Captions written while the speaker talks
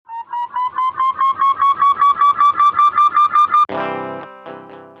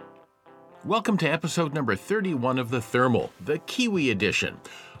Welcome to episode number 31 of The Thermal, the Kiwi edition.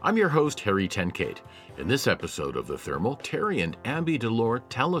 I'm your host, Harry Tenkate. In this episode of The Thermal, Terry and Abby Delore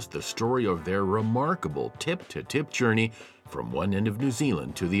tell us the story of their remarkable tip-to-tip journey from one end of New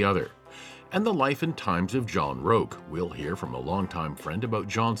Zealand to the other. And the life and times of John Roke. We'll hear from a longtime friend about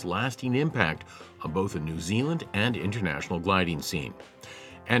John's lasting impact on both the New Zealand and international gliding scene.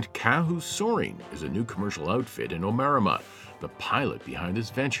 And Kahu Soaring is a new commercial outfit in Omarama. The pilot behind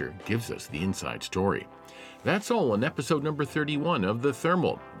this venture gives us the inside story. That's all in episode number 31 of The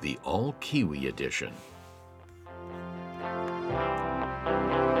Thermal, the all-Kiwi edition.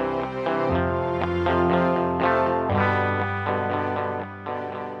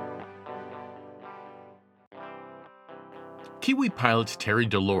 Kiwi pilots Terry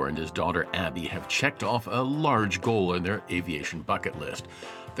Delore and his daughter Abby have checked off a large goal in their aviation bucket list.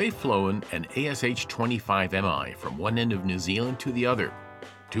 They've flown an ASH-25MI from one end of New Zealand to the other.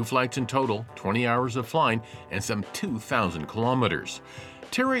 2 flights in total, 20 hours of flying, and some 2,000 kilometers.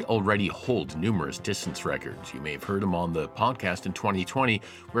 Terry already holds numerous distance records. You may have heard him on the podcast in 2020,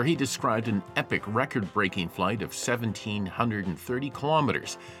 where he described an epic record-breaking flight of 1,730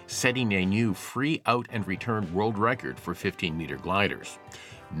 kilometers, setting a new free out and return world record for 15-meter gliders.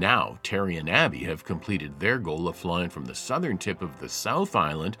 Now, Terry and Abby have completed their goal of flying from the southern tip of the South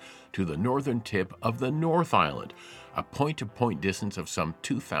Island to the northern tip of the North Island, a point-to-point distance of some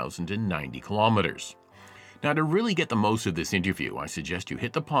 2,090 kilometers. Now, to really get the most of this interview, I suggest you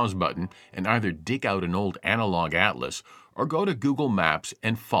hit the pause button and either dig out an old analog atlas or go to Google Maps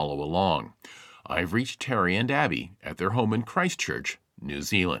and follow along. I've reached Terry and Abby at their home in Christchurch, New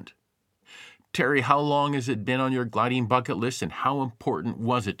Zealand. Terry, how long has it been on your gliding bucket list, and how important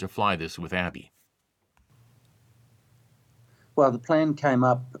was it to fly this with Abby? Well, the plan came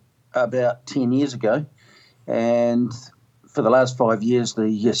up about 10 years ago, and for the last 5 years,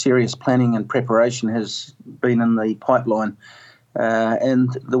 the serious planning and preparation has been in the pipeline, and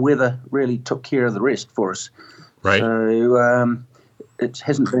the weather really took care of the rest for us. Right. So it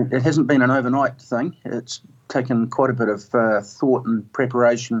hasn't been an overnight thing. It's taken quite a bit of thought and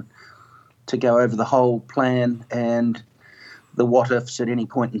preparation to go over the whole plan and the what-ifs at any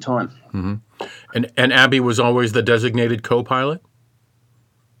point in time. Mm-hmm. And Abby was always the designated co-pilot?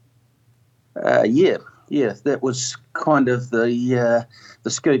 Yeah, that was kind of the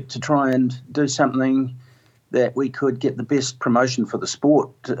scoop, to try and do something that we could get the best promotion for the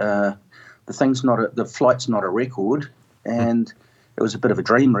sport. The flight's not a record, and it was a bit of a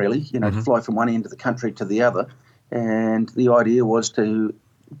dream, really, to fly from one end of the country to the other. And the idea was to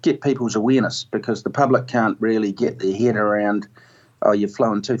get people's awareness, because the public can't really get their head around, you've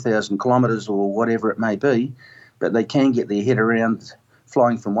flown 2,000 kilometres or whatever it may be, but they can get their head around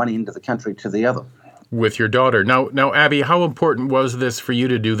flying from one end of the country to the other. With your daughter. Now, Abby, how important was this for you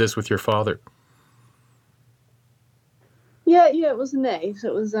to do this with your father? Yeah, it was neat.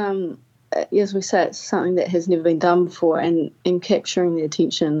 It was, as we say, it's something that has never been done before, and capturing the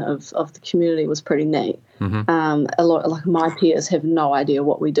attention of the community was pretty neat. Mm-hmm. A lot, like my peers, have no idea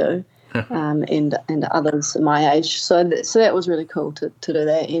what we do, and others my age. So that was really cool to do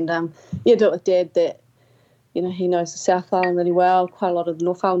that, and do it with Dad. That he knows the South Island really well, quite a lot of the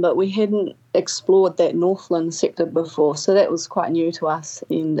North Island, but we hadn't explored that Northland sector before, so that was quite new to us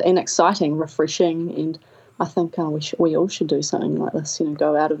and exciting, refreshing, and I think we all should do something like this.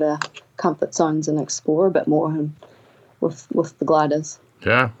 Go out of our comfort zones and explore a bit more with the gliders.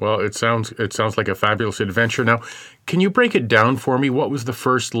 Yeah, well, it sounds like a fabulous adventure. Now, can you break it down for me? What was the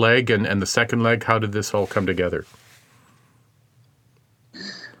first leg and the second leg? How did this all come together?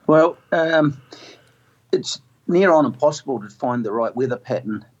 Well, it's near on impossible to find the right weather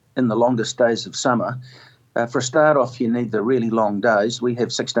pattern in the longest days of summer. For a start off, you need the really long days. We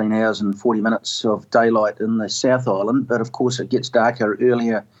have 16 hours and 40 minutes of daylight in the South Island, but of course it gets darker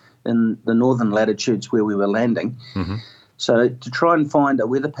earlier in the northern latitudes where we were landing. Mm-hmm. So to try and find a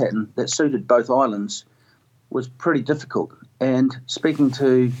weather pattern that suited both islands was pretty difficult. And speaking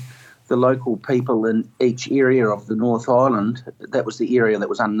to the local people in each area of the North Island, that was the area that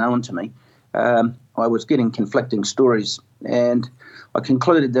was unknown to me, I was getting conflicting stories, and I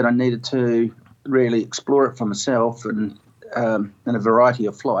concluded that I needed to really explore it for myself and in a variety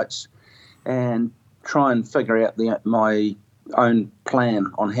of flights, and try and figure out my own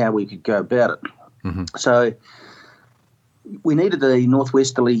plan on how we could go about it. Mm-hmm. So we needed the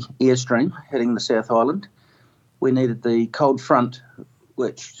northwesterly airstream hitting the South Island. We needed the cold front,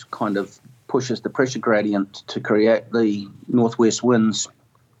 which kind of pushes the pressure gradient to create the northwest winds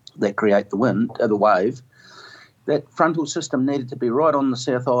that create the wave. That frontal system needed to be right on the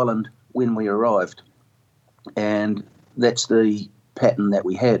South Island when we arrived, and that's the pattern that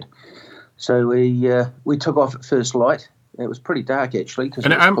we had. So we took off at first light. It was pretty dark, actually.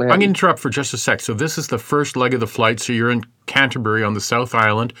 And I'm going to interrupt for just a sec. So this is the first leg of the flight. So you're in Canterbury on the South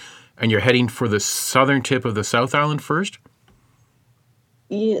Island, and you're heading for the southern tip of the South Island first?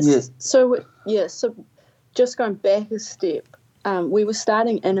 Yes. So just going back a step, we were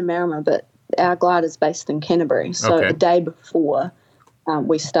starting in Marama, but our glider is based in Canterbury. So the day before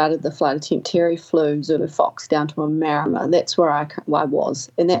we started the flight attempt, Terry flew Zulu Fox down to Marama. That's where I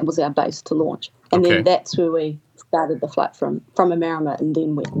was, and that was our base to launch. And then that's where we started the flight from Marama, and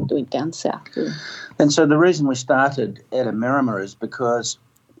then went down south. And so the reason we started at Marama is because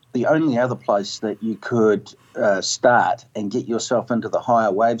the only other place that you could start and get yourself into the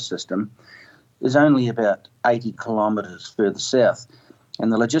higher wave system is only about 80 kilometres further south.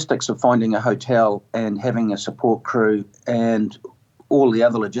 And the logistics of finding a hotel and having a support crew and all the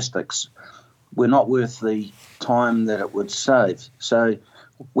other logistics were not worth the time that it would save. So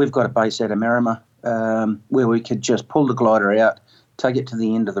we've got a base at Marama where we could just pull the glider out, take it to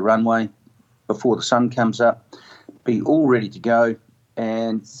the end of the runway before the sun comes up, be all ready to go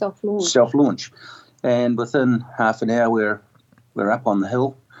and self-launch. And within half an hour we're up on the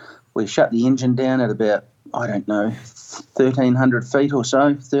hill. We shut the engine down at about, 1,300 feet or so,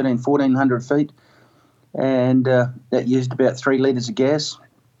 1,400 feet. And that used about 3 litres of gas.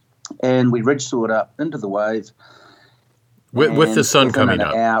 And we ridge soared up into the wave. With the sun coming up?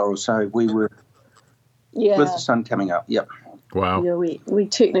 Within an hour or so, we were with the sun coming up, yep. Wow. Yeah, we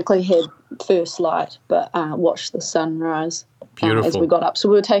technically had first light, but watched the sunrise as we got up. So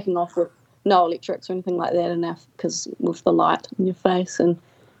we were taking off with no electrics or anything like that because with the light in your face and,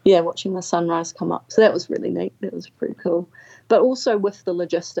 watching the sunrise come up. So that was really neat. That was pretty cool. But also with the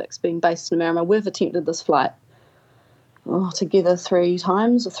logistics being based in Marama, we've attempted this flight together 3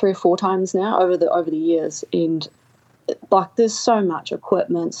 or 4 times now over the years, and there's so much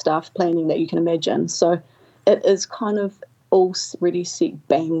equipment, staff planning that you can imagine. So it is kind of all ready, set,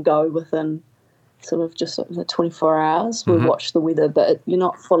 bang, go within sort of just the 24 hours. We watch the weather, but you're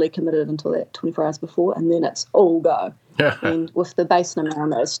not fully committed until that 24 hours before, and then it's all go. And with the base in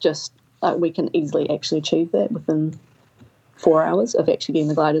Marama, it's just we can easily actually achieve that within 4 hours of actually getting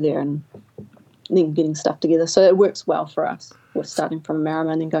the glider there and then getting stuff together. So it works well for us. We're starting from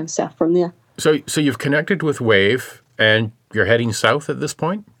Marama and then going south from there. So you've connected with Wave and you're heading south at this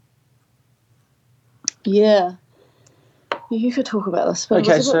point? Yeah. You could talk about this. But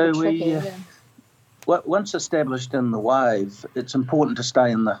once established in the Wave, it's important to stay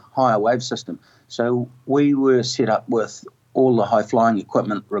in the higher wave system. So we were set up with all the high-flying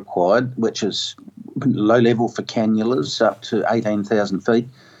equipment required, which is low level for cannulas up to 18,000 feet,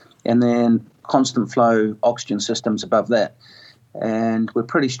 and then constant flow oxygen systems above that. And we're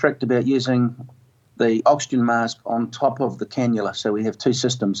pretty strict about using the oxygen mask on top of the cannula, so we have 2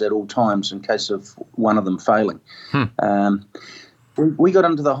 systems at all times in case of one of them failing. We got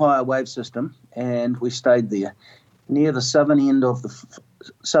into the higher wave system and we stayed there near the southern end of the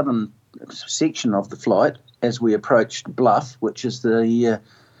southern section of the flight as we approached Bluff, which is the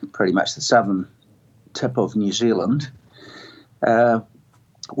pretty much the southern tip of New Zealand.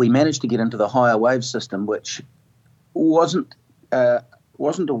 We managed to get into the higher wave system, which wasn't a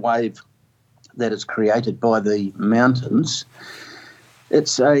wave that is created by the mountains.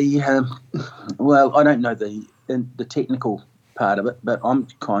 It's I don't know the technical part of it, but I'm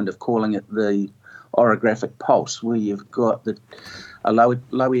kind of calling it the orographic pulse, where you've got a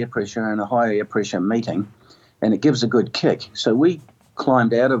low air pressure and a high air pressure meeting, and it gives a good kick. So we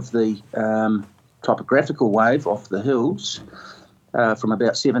climbed out of the topographical wave off the hills from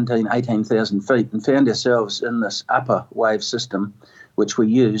about 18,000 feet and found ourselves in this upper wave system, which we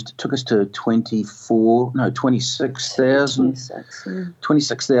used. It took us to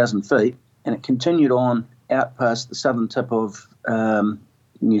 26,000 feet, and it continued on out past the southern tip of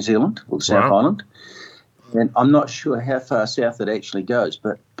New Zealand, or the South Island. And I'm not sure how far south it actually goes,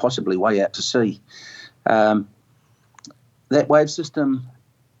 but possibly way out to sea. That wave system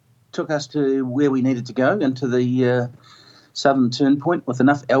took us to where we needed to go, into the southern turn point, with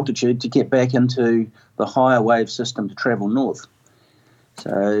enough altitude to get back into the higher wave system to travel north.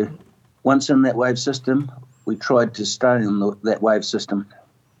 So once in that wave system, we tried to stay in that wave system.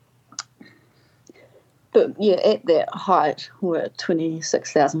 But at that height, we're at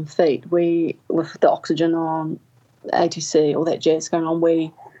 26,000 feet. We, with the oxygen on, ATC, all that jazz going on,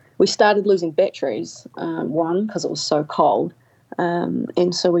 we started losing batteries, one, because it was so cold,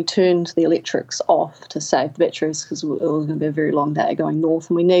 and so we turned the electrics off to save the batteries because it was going to be a very long day going north,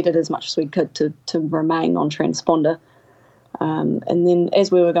 and we needed as much as we could to remain on transponder. And then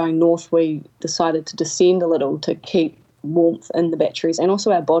as we were going north, we decided to descend a little to keep warmth in the batteries and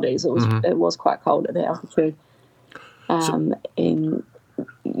also our bodies. It was quite cold at that altitude. And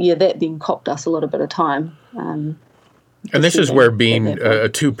that then copped us a little bit of time. And this is where being a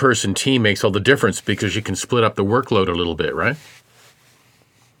two-person team makes all the difference, because you can split up the workload a little bit, right?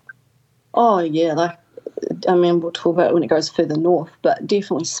 Oh, yeah. We'll talk about it when it goes further north, but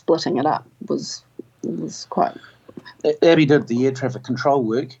definitely splitting it up was quite... Abby did the air traffic control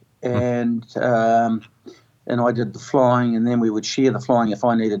work, and I did the flying, and then we would share the flying if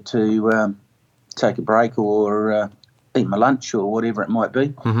I needed to take a break or eat my lunch or whatever it might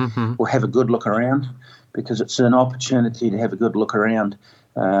be, or have a good look around, because it's an opportunity to have a good look around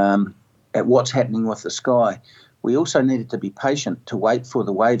at what's happening with the sky. We also needed to be patient to wait for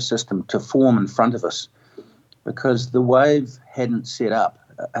the wave system to form in front of us, because the wave hadn't set up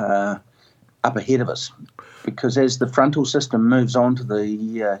ahead of us. Because as the frontal system moves onto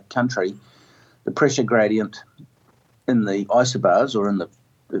the country, the pressure gradient in the isobars or in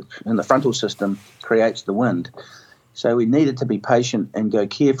the frontal system creates the wind. So we needed to be patient and go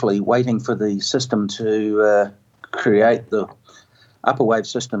carefully, waiting for the system to create the upper wave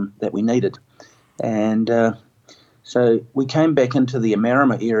system that we needed. And so we came back into the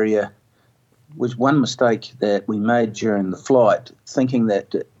Amarama area. Was one mistake that we made during the flight, thinking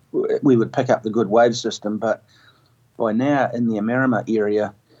that we would pick up the good wave system, but by now in the Amarama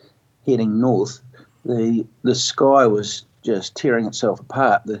area, heading north, the sky was just tearing itself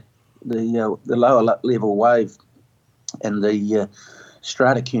apart. The lower level wave and the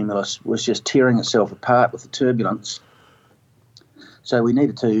stratocumulus was just tearing itself apart with the turbulence. So we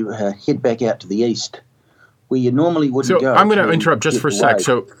needed to head back out to the east, where you normally wouldn't go. So I'm going to interrupt just for a sec.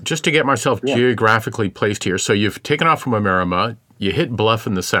 So just to get myself geographically placed here. So you've taken off from Amarama, you hit Bluff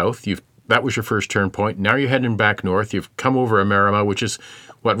in the south, that was your first turn point. Now you're heading back north. You've come over Amarama, which is,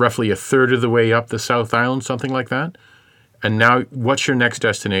 roughly a third of the way up the South Island, something like that? And now what's your next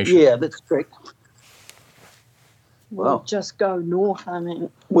destination? Yeah, that's correct. Well, just go north,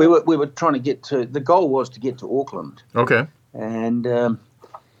 We were trying to get to, the goal was to get to Auckland. Okay. And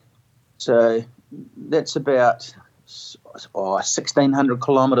so that's about 1,600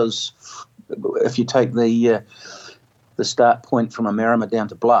 kilometres if you take the start point from Amarama down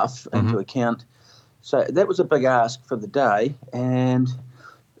to Bluff into account. So that was a big ask for the day, and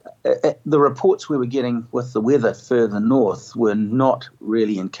the reports we were getting with the weather further north were not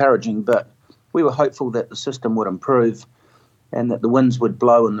really encouraging, but we were hopeful that the system would improve and that the winds would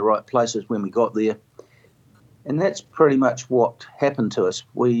blow in the right places when we got there. And that's pretty much what happened to us.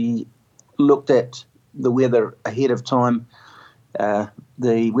 We looked at the weather ahead of time.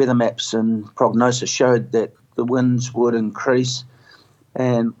 The weather maps and prognosis showed that the winds would increase,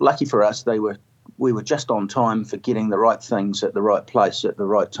 and lucky for us, we were just on time for getting the right things at the right place at the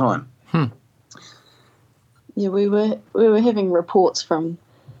right time. Yeah, we were having reports from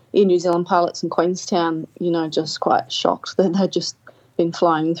Air New Zealand pilots in Queenstown, just quite shocked that they'd just been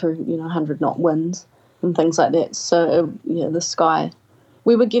flying through, 100-knot winds and things like that. So, the sky,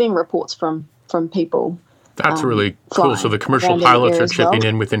 we were getting reports from people. That's really cool. So the commercial pilots are chipping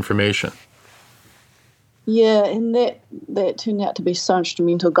in with information. Yeah, and that turned out to be so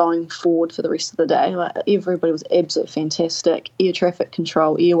instrumental going forward for the rest of the day. Like, everybody was absolutely fantastic. Air traffic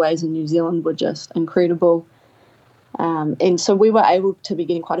control, airways in New Zealand were just incredible. And so we were able to be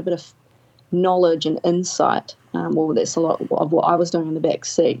getting quite a bit of knowledge and insight. That's a lot of what I was doing in the back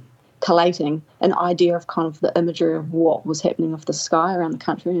seat, collating an idea of kind of the imagery of what was happening with the sky around the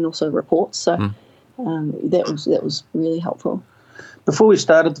country, and also reports. So that was really helpful. Before we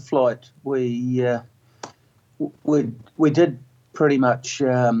started the flight, we did pretty much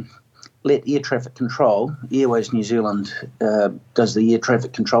let air traffic control. Airways New Zealand does the air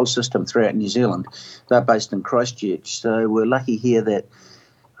traffic control system throughout New Zealand. They're based in Christchurch, so we're lucky here that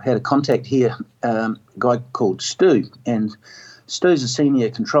I had a contact here, a guy called Stu, and Stu's a senior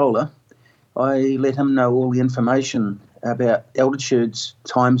controller. I let him know all the information about altitudes,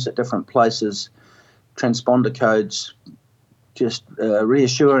 times at different places, transponder codes, just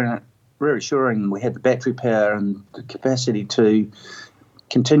reassuring we had the battery power and the capacity to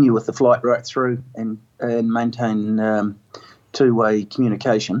continue with the flight right through and maintain two-way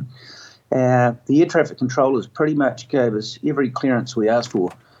communication. The air traffic controllers pretty much gave us every clearance we asked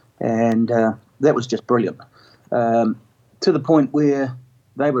for, and that was just brilliant, to the point where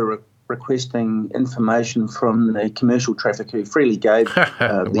they were requesting information from the commercial traffic, who freely gave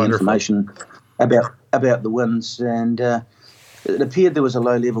the information about the winds, and it appeared there was a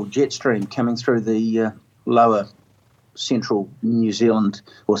low-level jet stream coming through the lower central New Zealand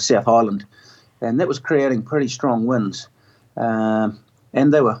or South Island, and that was creating pretty strong winds.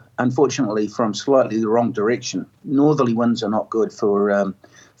 and they were unfortunately from slightly the wrong direction. Northerly winds are not good for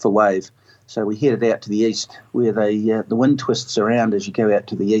wave. So we headed out to the east, where the wind twists around as you go out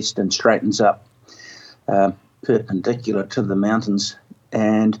to the east and straightens up perpendicular to the mountains,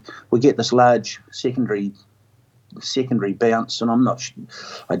 and we get this large secondary bounce. And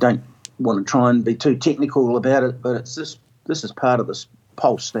I don't want to try and be too technical about it, but it's this is part of this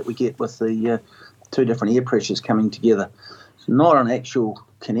pulse that we get with the two different air pressures coming together. It's not an actual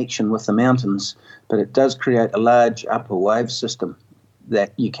connection with the mountains, but it does create a large upper wave system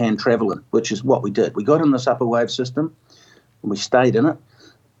that you can travel in, which is what we did. We got in this upper wave system and we stayed in it.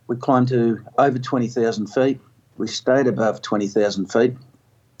 We climbed to over 20,000 feet. We stayed above 20,000 feet,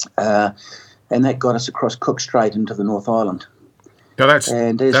 and that got us across Cook Strait into the North Island. Now that's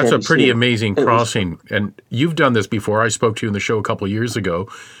a pretty amazing crossing, and you've done this before. I spoke to you in the show a couple of years ago.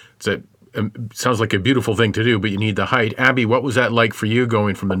 Sounds like a beautiful thing to do, but you need the height. Abby, what was that like for you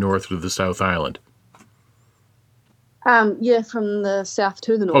going from the north to the South Island? From the south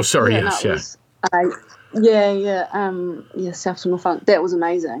to the north. Oh, sorry, yes. South to North Island. That was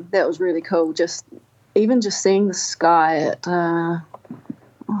amazing. That was really cool. Just seeing the sky at, I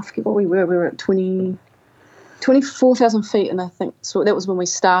forget what we were. We were at 24,000 feet, and I think so. That was when we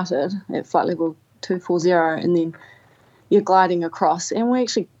started at flight level 240, and then you're gliding across, and we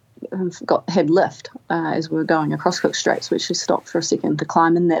actually had lift as we were going across Cook Strait, so we actually stopped for a second to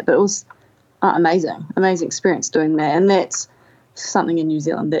climb in that, but it was amazing experience doing that. And that's something in New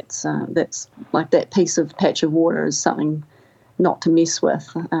Zealand that's like that piece of patch of water is something not to mess with.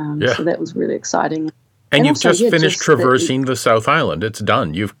 So that was really exciting. And you've also, just finished traversing the South Island. It's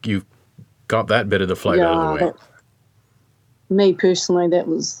done. You've got that bit of the flight out of the way. Me personally, that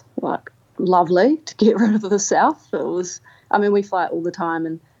was like lovely to get rid of the South. It was. I mean, we fly it all the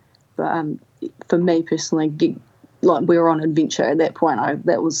time, but for me personally, like we were on adventure at that point.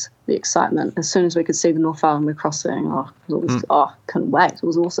 That was the excitement. As soon as we could see the North Island, we're crossing. Couldn't wait. It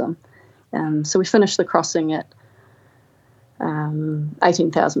was awesome. So we finished the crossing at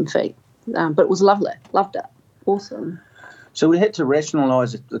 18,000 feet, but it was lovely. Loved it. Awesome. So we had to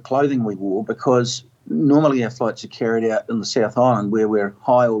rationalise the clothing we wore, because normally our flights are carried out in the South Island where we're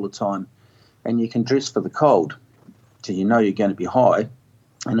high all the time, and you can dress for the cold, so you know you're going to be high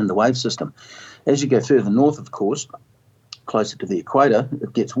and in the wave system. As you go further north, of course, closer to the equator,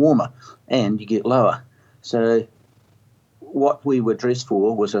 it gets warmer and you get lower. So what we were dressed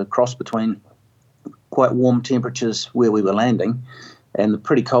for was a cross between quite warm temperatures where we were landing and the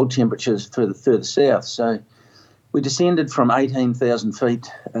pretty cold temperatures further south. So we descended from 18,000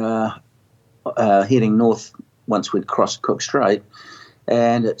 feet heading north once we'd crossed Cook Strait,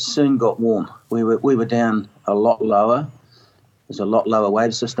 and it soon got warm. We were down a lot lower. There's a lot lower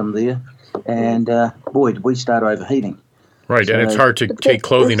wave system there. And boy, did we start overheating. Right, so, and it's hard to take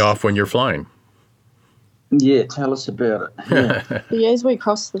clothing off when you're flying. Yeah, tell us about it. Yeah. As we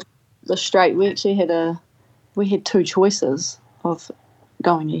crossed the strait, we actually had two choices of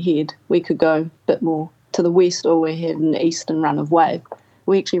going ahead. We could go a bit more to the west, or we had an eastern run of wave.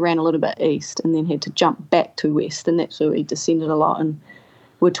 We actually ran a little bit east and then had to jump back to west, and that's where we descended a lot. And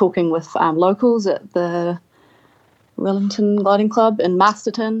we're talking with locals at the Wellington Gliding Club in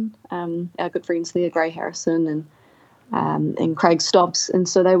Masterton, our good friends there, Gray Harrison and Craig Stobbs, and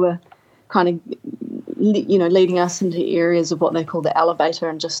so they were kind of, leading us into areas of what they call the elevator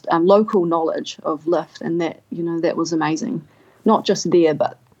and just local knowledge of lift, and that was amazing. Not just there,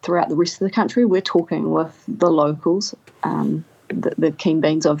 but throughout the rest of the country, we're talking with the locals, the keen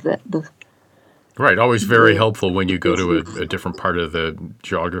beans of that. Right, always very helpful when you go to a different part of the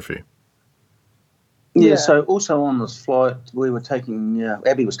geography. Yeah, so also on this flight, we were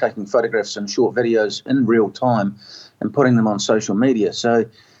Abby was taking photographs and short videos in real time and putting them on social media. So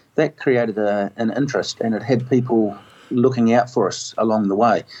that created an interest, and it had people looking out for us along the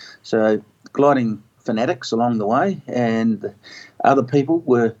way. So gliding fanatics along the way, and other people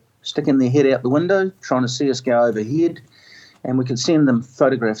were sticking their head out the window, trying to see us go overhead, and we could send them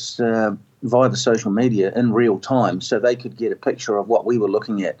photographs via the social media in real time, so they could get a picture of what we were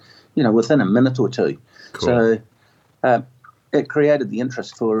looking at, within a minute or two. Cool. So it created the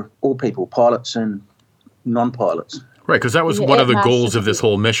interest for all people, pilots and non-pilots. Right, because that was one of the goals of this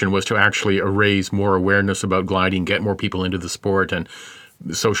whole mission, was to actually raise more awareness about gliding, get more people into the sport, and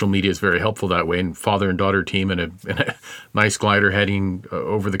social media is very helpful that way. And father and daughter team and a nice glider heading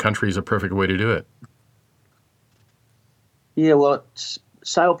over the country is a perfect way to do it. Yeah, well, it's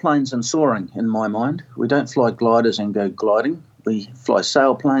sailplanes and soaring in my mind. We don't fly gliders and go gliding. We fly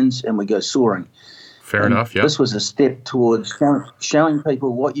sailplanes and we go soaring. Fair enough, yeah. This was a step towards showing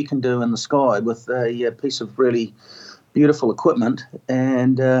people what you can do in the sky with a piece of really beautiful equipment,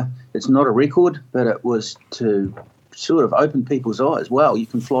 and it's not a record, but it was to sort of open people's eyes. Wow, you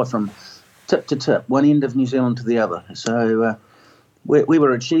can fly from tip to tip, one end of New Zealand to the other. So we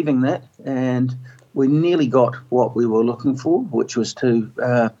were achieving that, and we nearly got what we were looking for, which was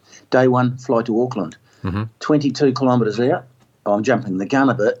to day one fly to Auckland, 22 kilometres out. I'm jumping the gun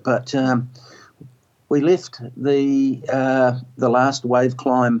a bit, but we left the last wave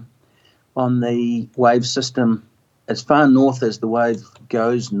climb on the wave system as far north as the wave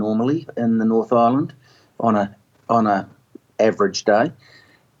goes normally in the North Island on a average day,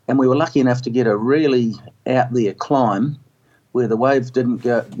 and we were lucky enough to get a really out there climb where the wave didn't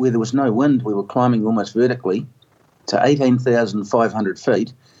go, where there was no wind. We were climbing almost vertically to 18,500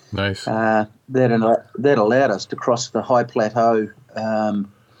 feet. Nice. That allowed us to cross the high plateau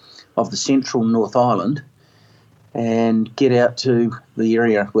of the central North Island and get out to the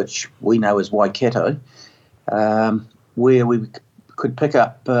area which we know as Waikato, where we could pick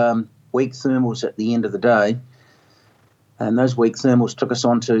up weak thermals at the end of the day. And those weak thermals took us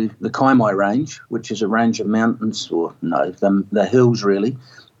onto the Kaimai Range, which is a range of mountains, or no, the hills really,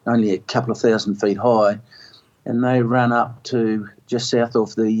 only a couple of thousand feet high. And they run up to just south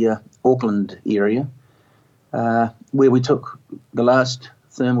of the Auckland area, where we took the last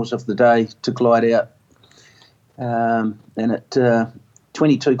thermals of the day to glide out. And at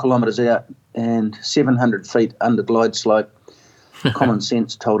 22 kilometres out and 700 feet under glide slope, common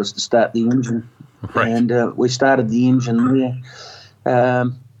sense told us to start the engine. Right. And we started the engine there,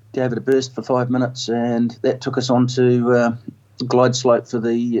 gave it a burst for 5 minutes, and that took us onto glide slope for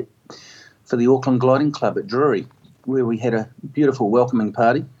the Auckland Gliding Club at Drury, where we had a beautiful welcoming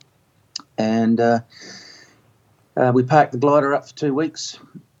party. And we parked the glider up for 2 weeks,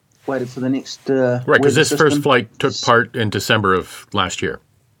 waited for the next right, because this first flight took part in December of last year.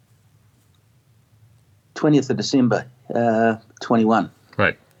 20th of December, 21.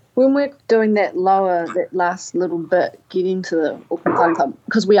 Right. When we're doing that last little bit, getting to the Auckland Gliding Club,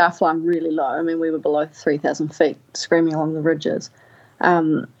 because we are flying really low. I mean, we were below 3,000 feet, screaming along the ridges.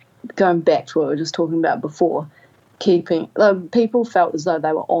 Going back to what we were just talking about before, people felt as though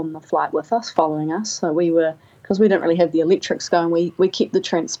they were on the flight with us, following us. So we were, because we didn't really have the electrics going, we kept the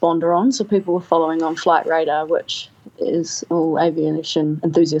transponder on, so people were following on flight radar, which is all aviation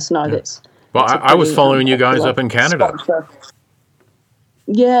enthusiasts know. That's well, I was following you guys up in Canada.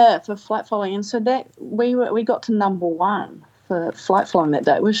 Yeah, for flight following, and so that we got to number one for flight following that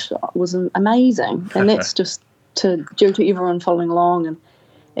day, which was amazing. And that's just due to everyone following along,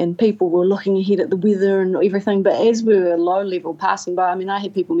 and people were looking ahead at the weather and everything. But as we were low level passing by, I mean, I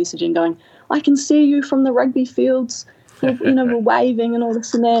had people messaging going, "I can see you from the rugby fields." We're waving and all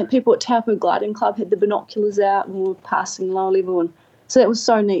this and that. People at Taupo Gliding Club had the binoculars out and we were passing low level, and so that was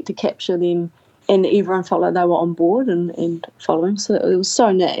so neat to capture them. And everyone felt like they were on board and following. So it was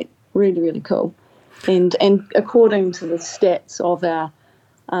so neat, really, really cool. And according to the stats of our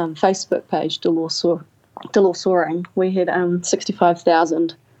Facebook page, Delore Soaring, we had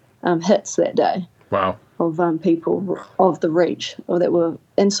 65,000 hits that day. Wow. Of people of the reach or that were.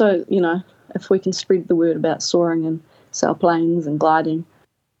 And so, if we can spread the word about soaring and sailplanes and gliding.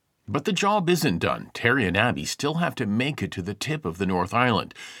 But the job isn't done. Terry and Abby still have to make it to the tip of the North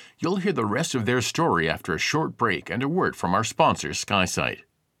Island. You'll hear the rest of their story after a short break and a word from our sponsor, SkySight.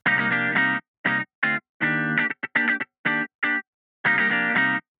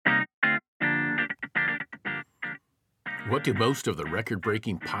 What do most of the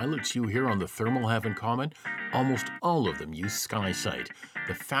record-breaking pilots you hear on the Thermal have in common? Almost all of them use SkySight,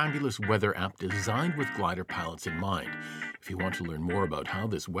 the fabulous weather app designed with glider pilots in mind. If you want to learn more about how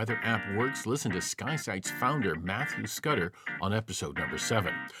this weather app works, listen to SkySight's founder, Matthew Scudder, on episode number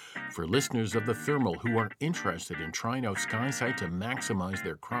 7. For listeners of the Thermal who are interested in trying out SkySight to maximize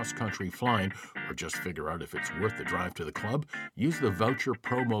their cross-country flying or just figure out if it's worth the drive to the club, use the voucher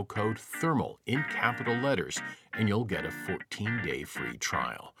promo code THERMAL in capital letters, and you'll get a 14-day free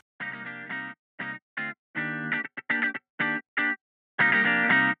trial.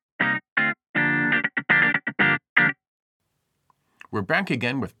 We're back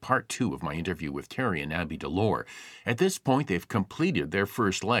again with part 2 of my interview with Terry and Abby Delore. At this point, they've completed their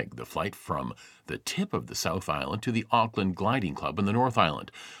first leg, the flight from the tip of the South Island to the Auckland Gliding Club in the North Island.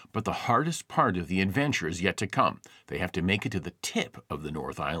 But the hardest part of the adventure is yet to come. They have to make it to the tip of the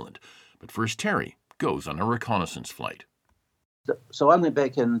North Island. But first, Terry goes on a reconnaissance flight. So I went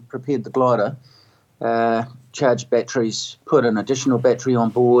back and prepared the glider, charged batteries, put an additional battery on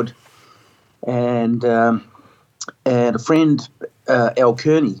board, and a friend, Al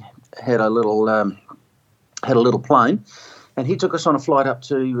Kearney, had a little plane, and he took us on a flight up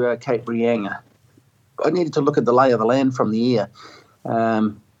to Cape Reinga, I needed to look at the lay of the land from the air.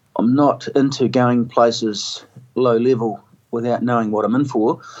 I'm not into going places low level without knowing what I'm in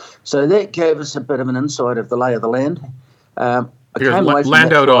for. So that gave us a bit of an insight of the lay of the land. Because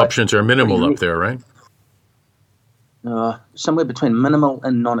land out options are minimal up there, right? Somewhere between minimal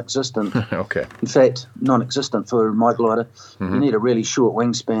and non-existent. Okay. In fact, non-existent for my glider. Mm-hmm. You need a really short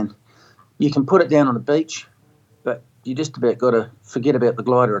wingspan. You can put it down on a beach, but you just about got to forget about the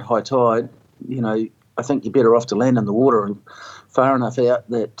glider at high tide. I think you're better off to land in the water and far enough out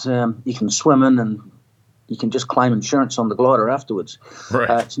that you can swim in and you can just claim insurance on the glider afterwards. Right.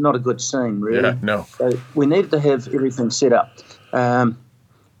 It's not a good scene, really. Yeah, no. So we needed to have everything set up.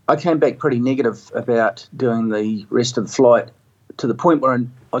 I came back pretty negative about doing the rest of the flight to the point where I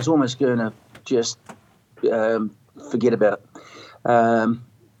was almost going to just forget about it.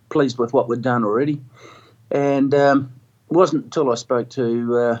 Pleased with what we'd done already. And it wasn't until I spoke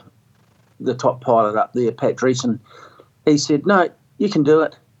to the top pilot up there, Pat Dreesen. He said, no, you can do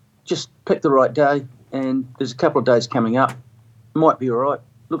it. Just pick the right day. And there's a couple of days coming up. Might be all right.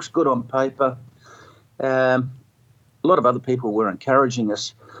 Looks good on paper. A lot of other people were encouraging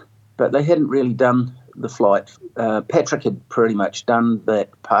us, but they hadn't really done the flight. Patrick had pretty much done that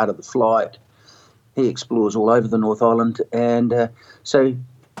part of the flight. He explores all over the North Island. And so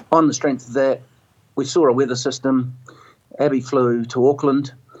on the strength of that, we saw a weather system. Abby flew to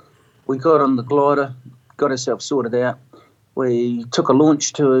Auckland. We got on the glider, got ourselves sorted out. We took a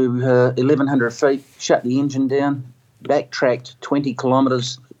launch to 1,100 feet, shut the engine down, backtracked 20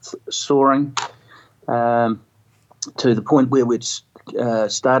 kilometres soaring to the point where we'd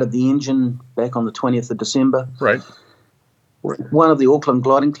started the engine back on the 20th of December. Right. One of the Auckland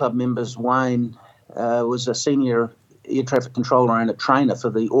Gliding Club members, Wayne, was a senior air traffic controller and a trainer for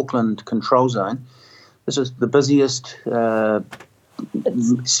the Auckland Control Zone. This is the busiest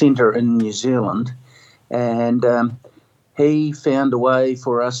centre in New Zealand, and he found a way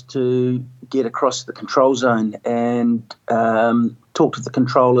for us to get across the control zone and talk to the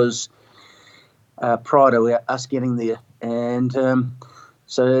controllers prior to us getting there. And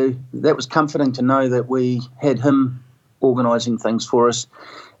so that was comforting to know that we had him organising things for us.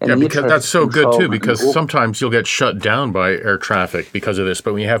 And yeah, because that's so good too, because sometimes you'll get shut down by air traffic because of this.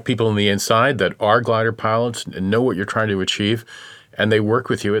 But when you have people on the inside that are glider pilots and know what you're trying to achieve and they work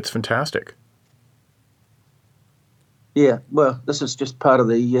with you, it's fantastic. Yeah, well, this is just part of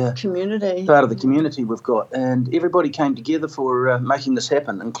the community. Part of the community we've got, and everybody came together for making this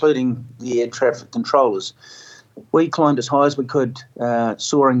happen, including the air traffic controllers. We climbed as high as we could,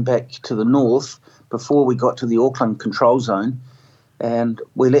 soaring back to the north before we got to the Auckland control zone, and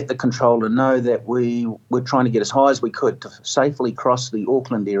we let the controller know that we were trying to get as high as we could to safely cross the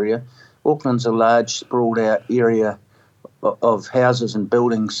Auckland area. Auckland's a large, sprawled-out area of houses and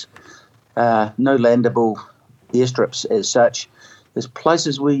buildings, no landable airstrips as such. There's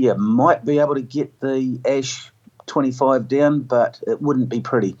places where you might be able to get the Ash 25 down, but it wouldn't be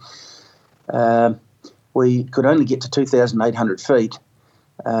pretty. We could only get to 2,800 feet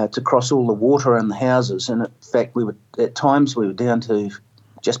to cross all the water and the houses, and in fact, at times we were down to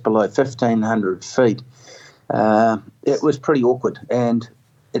just below 1,500 feet. It was pretty awkward, and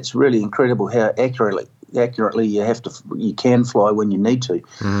it's really incredible how accurately you can fly when you need to.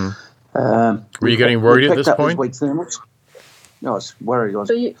 Mm-hmm. Were you getting worried at this point? No, I was worried. I was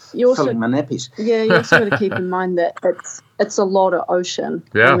you also, filling my nappies. Yeah, you also got to keep in mind that it's a lot of ocean.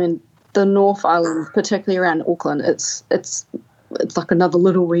 Yeah. I mean, the North Island, particularly around Auckland, it's like another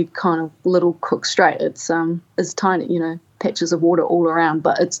little Cook Strait. It's tiny, patches of water all around,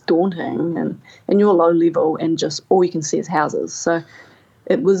 but it's daunting, and you're low level, and just all you can see is houses. So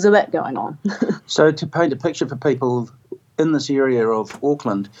it was a bit going on. So to paint a picture for people in this area of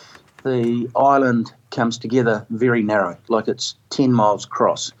Auckland, the island comes together very narrow, like it's 10 miles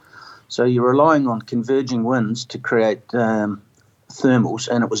across. So you're relying on converging winds to create thermals,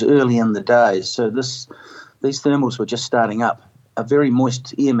 and it was early in the day, so these thermals were just starting up. A very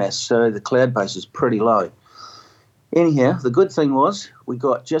moist air mass, so the cloud base is pretty low. Anyhow, the good thing was we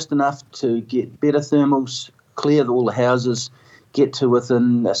got just enough to get better thermals, clear all the houses, get to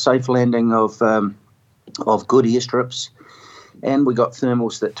within a safe landing of good airstrips, and we got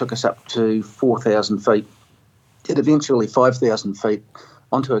thermals that took us up to 4,000 feet, and eventually 5,000 feet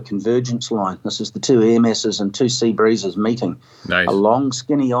onto a convergence line. This is the two air masses and two sea breezes meeting. Nice. A long,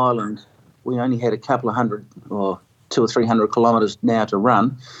 skinny island. We only had a couple of hundred or 200 or 300 kilometres now to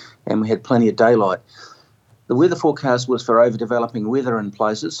run, and we had plenty of daylight. The weather forecast was for overdeveloping weather in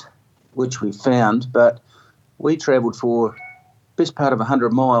places, which we found, but we travelled for best part of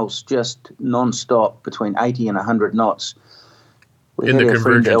 100 miles just non-stop between 80 and 100 knots. We in had the our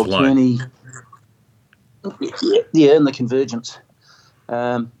friend convergence line. Yeah, in the convergence.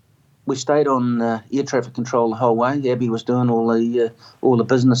 We stayed on air traffic control the whole way. Abby was doing all the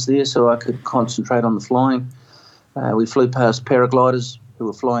business there, so I could concentrate on the flying. We flew past paragliders who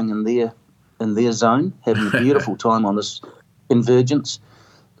were flying in their zone, having a beautiful time on this convergence.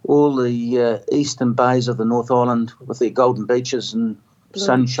 All the eastern bays of the North Island with their golden beaches and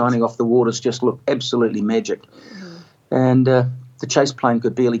sun shining off the waters just looked absolutely magic. And the chase plane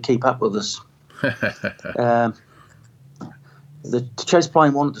could barely keep up with us. The chase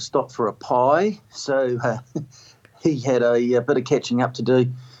plane wanted to stop for a pie, so he had a bit of catching up to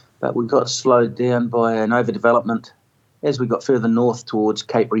do, but we got slowed down by an overdevelopment as we got further north towards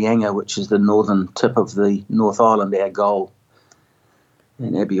Cape Reinga, which is the northern tip of the North Island, our goal.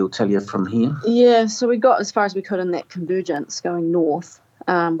 And Abby will tell you from here. Yeah, so we got as far as we could in that convergence going north.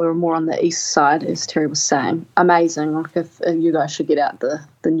 We were more on the east side, as Terry was saying. Amazing. Like if you guys should get out the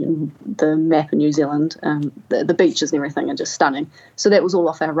map of New Zealand. The beaches and everything are just stunning. So that was all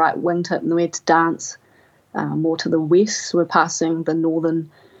off our right wingtip, and then we had to dance more to the west. So we're passing the Northern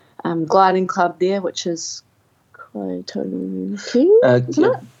Gliding Club there, which is Kaikohe, isn't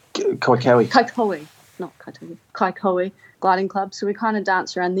it? Kaikohe. Not Kaikohe. Kaikohe Gliding Club. So we kind of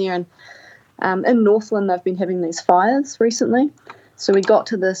dance around there, and in Northland they've been having these fires recently. So we got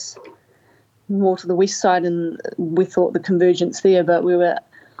to this more to the west side, and we thought the convergence there, but we were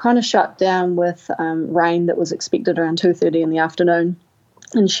kind of shut down with rain that was expected around 2:30 in the afternoon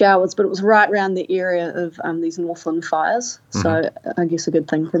and showers, but it was right around the area of these Northland fires, so I guess a good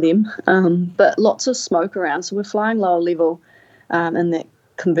thing for them. But lots of smoke around, so we're flying lower level in that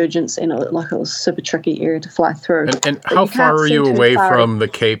convergence, and it looked like it was a super tricky area to fly through. And how far are you away from the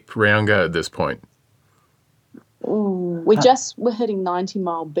Cape Reinga at this point? We're hitting 90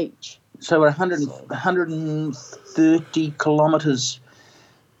 Mile Beach. So we're 130 kilometres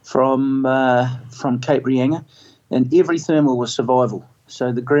from Cape Reinga, and every thermal was survival.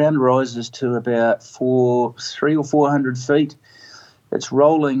 So the ground rises to about 300 or 400 feet. It's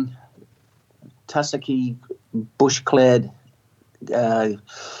rolling, tussocky, bush-clad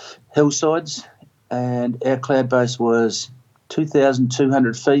hillsides, and our cloud base was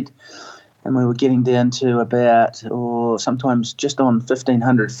 2,200 feet. And we were getting down to about, or sometimes just on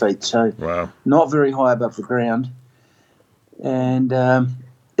 1,500 feet, so not very high above the ground. And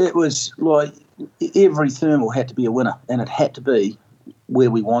it was like every thermal had to be a winner, and it had to be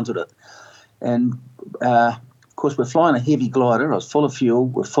where we wanted it. And, of course, we're flying a heavy glider. I was full of fuel.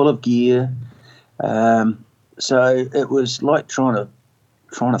 We're full of gear. So it was like trying to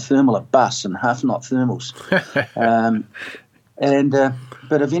thermal a bus and half not thermals.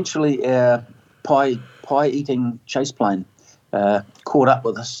 But eventually our pie-eating chase plane caught up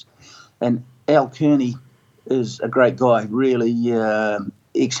with us. And Al Kearney is a great guy, really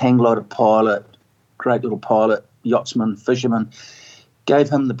ex-hang glider pilot, great little pilot, yachtsman, fisherman. Gave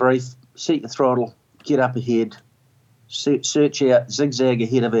him the brief, set the throttle, get up ahead, search out, zigzag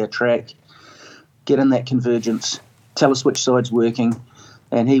ahead of our track, get in that convergence, tell us which side's working,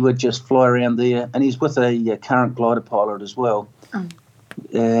 and he would just fly around there. And he's with a current glider pilot as well.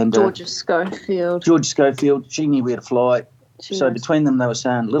 And Georgia Schofield, she knew where to fly. Between them, they were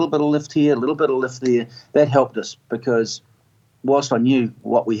saying a little bit of lift here, a little bit of lift there. That helped us because whilst I knew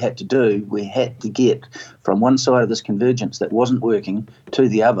what we had to do, we had to get from one side of this convergence that wasn't working to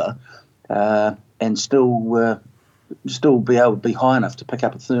the other, and still be able to be high enough to pick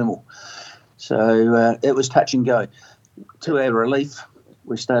up a thermal. So it was touch and go. To our relief,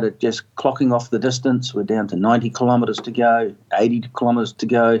 we started just clocking off the distance. We're down to 90 kilometres to go, 80 kilometres to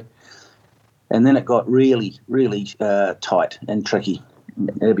go. And then it got really, really tight and tricky.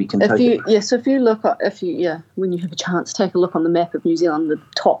 Abby can when you have a chance, take a look on the map of New Zealand, the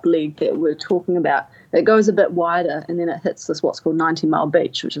top leg that we're talking about. It goes a bit wider, and then it hits this what's called 90 Mile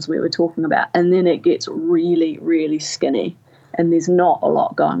Beach, which is where we're talking about. And then it gets really, really skinny, and there's not a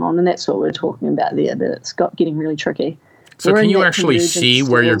lot going on. And that's what we're talking about there, that it's getting really tricky. So can you actually see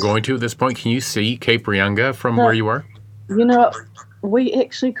where you're going to at this point? Can you see Cape Reinga from where you are? You know, we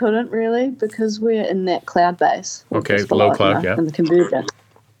actually couldn't really because we're in that cloud base. Okay, low cloud, in the convergence.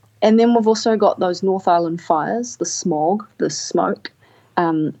 And then we've also got those North Island fires, the smog, the smoke.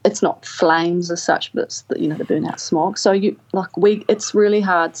 It's not flames as such, but it's the burnout smog. So it's really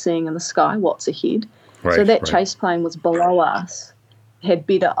hard seeing in the sky what's ahead. Right, so that chase plane was below us, had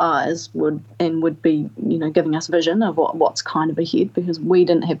better eyes, would be giving us vision of what's kind of ahead because we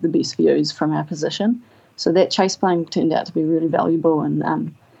didn't have the best views from our position. So that chase plane turned out to be really valuable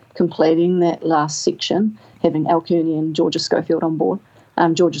in completing that last section, having Al Kearney and Georgia Schofield on board.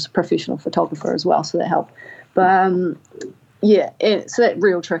 Georgia's a professional photographer as well, so that helped. But so that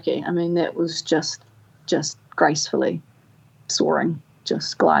real tricky. I mean, that was just just gracefully soaring,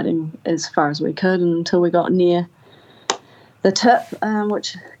 just gliding as far as we could until we got near the tip,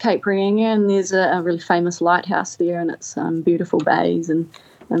 which Cape Reinga, and there's a really famous lighthouse there, and it's beautiful bays, and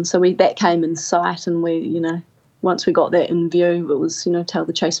so that came in sight, and we, once we got that in view, it was, tell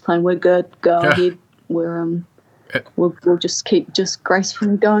the chase plane, we're good, go ahead, we'll just keep just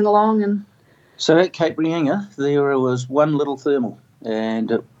gracefully going along. And so at Cape Reinga, there was one little thermal,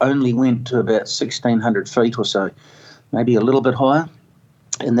 and it only went to about 1,600 feet or so, maybe a little bit higher,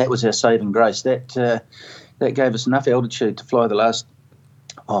 and that was our saving grace. That gave us enough altitude to fly the last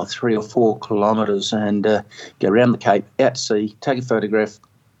 3 or 4 kilometres and go around the Cape, out to sea, take a photograph,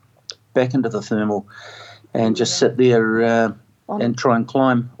 back into the thermal, and just sit there and try and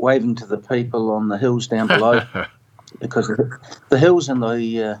climb, waving to the people on the hills down below, because the hills and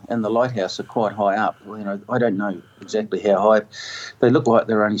the lighthouse are quite high up. I don't know exactly how high. They look like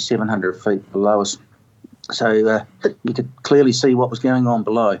they're only 700 feet below us. So you could clearly see what was going on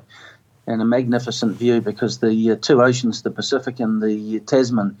below. And a magnificent view, because the two oceans, the Pacific and the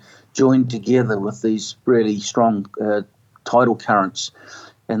Tasman, joined together with these really strong tidal currents.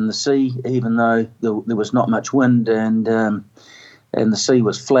 And the sea, even though there was not much wind and the sea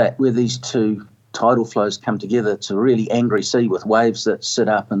was flat, where these two tidal flows come together, it's a really angry sea with waves that sit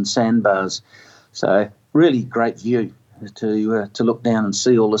up and sandbars. So really great view to look down and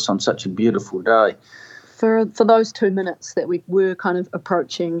see all this on such a beautiful day. For those 2 minutes that we were kind of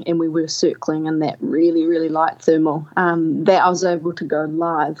approaching and we were circling in that really, really light thermal, that I was able to go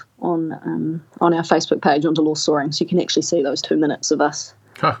live on our Facebook page on Delors Soaring, so you can actually see those 2 minutes of us.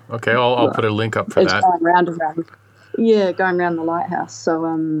 Huh, okay, I'll put a link up for that. Going round and round. Yeah, going around the lighthouse. So,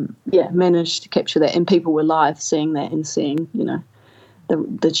 managed to capture that, and people were live seeing that and seeing,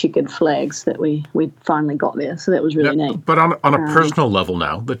 the checkered flags that we finally got there. So that was really neat. But on a personal level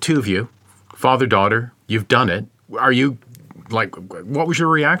now, the two of you, father, daughter, you've done it. Are you, what was your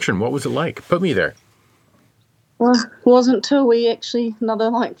reaction? What was it like? Put me there. Well, it wasn't until we actually, another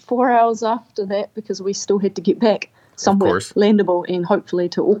 4 hours after that, because we still had to get back somewhere landable and hopefully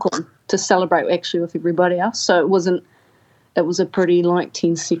to Auckland to celebrate actually with everybody else. So it was a pretty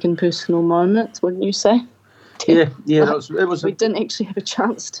 10-second personal moment, wouldn't you say? Yeah. It was. We didn't actually have a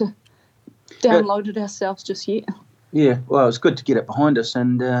chance to download it ourselves just yet. Yeah, well, it was good to get it behind us,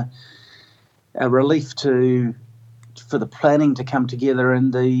 and a relief for the planning to come together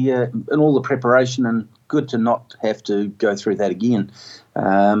and all the preparation, and good to not have to go through that again.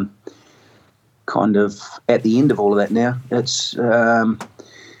 Kind of at the end of all of that now, it's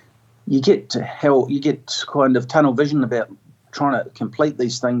you get kind of tunnel vision about trying to complete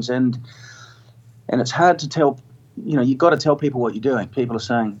these things, and it's hard to tell. You've got to tell people what you're doing. People are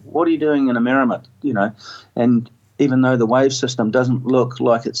saying, "What are you doing in a Merrimack?" And even though the wave system doesn't look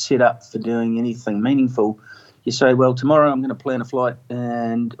like it's set up for doing anything meaningful, you say, well, tomorrow I'm going to plan a flight,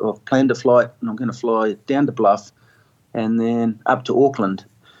 and I've planned a flight, and I'm going to fly down to Bluff and then up to Auckland.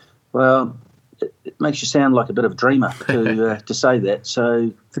 Well, it makes you sound like a bit of a dreamer to say that.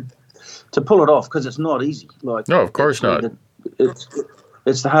 So to pull it off, because it's not easy. No, of course not.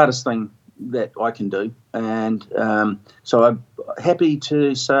 It's the hardest thing that I can do, and so I'm happy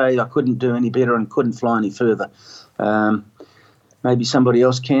to say I couldn't do any better and couldn't fly any further. Maybe somebody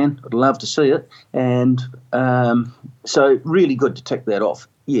else can. I'd love to see it, and so really good to tick that off.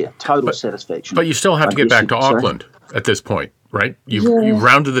 Yeah, total satisfaction. But you still have to get back to Auckland at this point, right? You've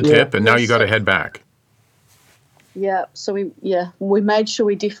rounded the tip, and now you got to head back. Yeah, so we made sure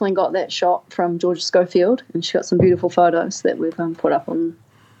we definitely got that shot from Georgia Schofield, and she got some beautiful photos that we've put up on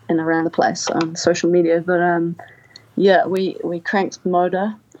and around the place on social media. But we cranked the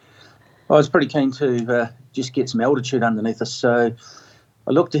motor. I was pretty keen to just get some altitude underneath us, so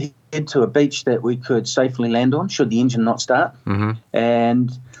I looked ahead to a beach that we could safely land on should the engine not start,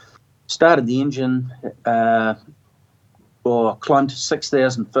 and started the engine, or climbed to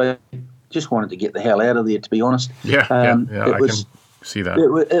 6,000 feet. Just wanted to get the hell out of there, to be honest. Yeah, I can see that.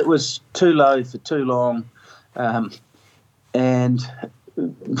 It was too low for too long, and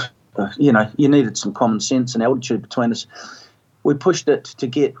you needed some common sense and altitude between us. We pushed it to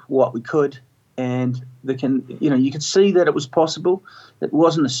get what we could, and you could see that it was possible. It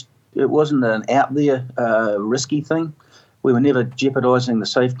wasn't an out there risky thing. We were never jeopardising the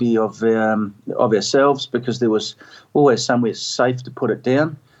safety of ourselves, because there was always somewhere safe to put it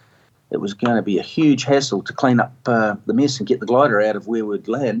down. It was going to be a huge hassle to clean up the mess and get the glider out of where we'd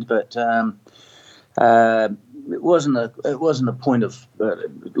land, but it wasn't a point of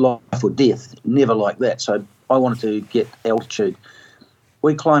life or death, never like that. So I wanted to get altitude.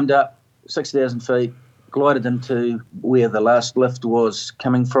 We climbed up 6,000 feet, glided into where the last lift was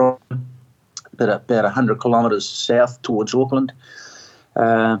coming from, about 100 kilometres south towards Auckland.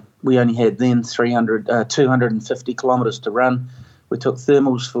 We only had then 250 kilometres to run. We took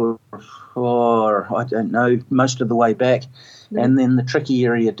thermals for, I don't know, most of the way back. And then the tricky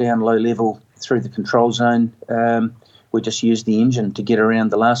area down low level through the control zone, we just used the engine to get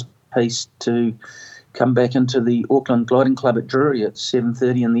around the last piece to come back into the Auckland Gliding Club at Drury at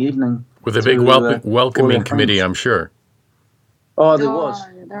 7:30 in the evening. With a big welcoming committee, I'm sure. Oh, there was.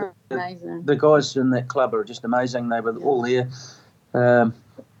 They're amazing. The guys in that club are just amazing. They were all there.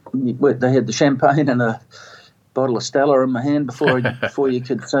 They had the champagne and a bottle of Stella in my hand before you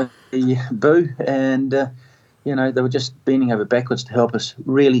could say boo. And, they were just bending over backwards to help us.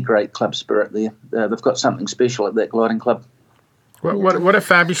 Really great club spirit there. They've got something special at that gliding club. What a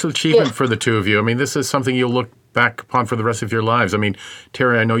fabulous achievement for the two of you. I mean, this is something you'll look back upon for the rest of your lives. I mean,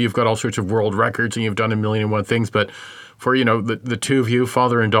 Terry, I know you've got all sorts of world records and you've done 1,000,001 things, but for, the two of you,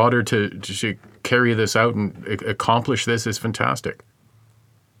 father and daughter, to carry this out and accomplish this is fantastic.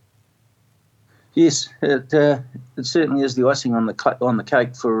 Yes, it certainly is the icing on the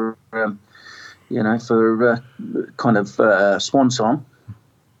cake for kind of swan song.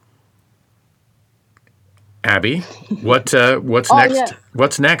 Abby, what's next? Yeah.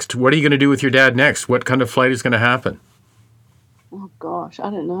 What's next? What are you going to do with your dad next? What kind of flight is going to happen? Oh gosh,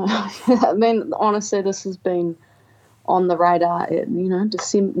 I don't know. I mean, honestly, this has been on the radar.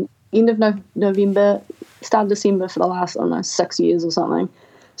 December, end of November, start of December for the last 6 years or something.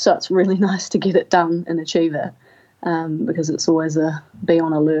 So it's really nice to get it done and achieve it, because it's always a be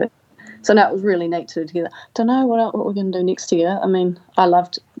on alert. So no, it was really neat to do together. Don't know what we're going to do next year. I mean, I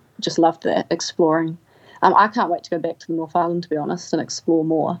loved that exploring. I can't wait to go back to the North Island, to be honest, and explore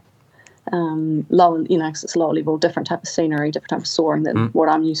more. Lower, because it's lower level, different type of scenery, different type of soaring than what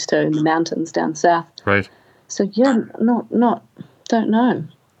I'm used to in the mountains down south. Right. So yeah, don't know.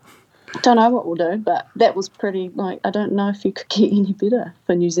 Don't know what we'll do, but that was pretty, I don't know if you could get any better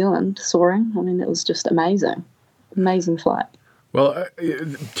for New Zealand soaring. I mean, it was just amazing. Amazing flight. Well,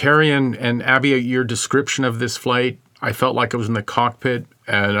 Terry and Abby, your description of this flight, I felt like I was in the cockpit,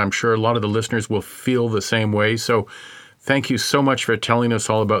 and I'm sure a lot of the listeners will feel the same way. So thank you so much for telling us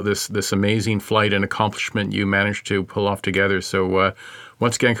all about this amazing flight and accomplishment you managed to pull off together. So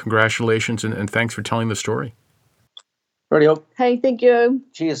once again, congratulations, and thanks for telling the story. Radio. Hey, thank you.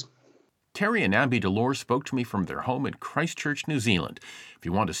 Cheers. Terry and Abby Delors spoke to me from their home in Christchurch, New Zealand. If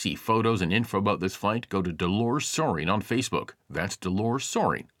you want to see photos and info about this flight, go to Delors Soaring on Facebook. That's Delors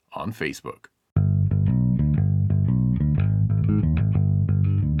Soaring on Facebook.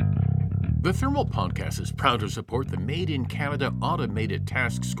 The Thermal Podcast is proud to support the made-in-Canada automated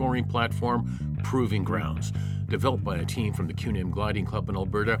task scoring platform, Proving Grounds. Developed by a team from the QNM Gliding Club in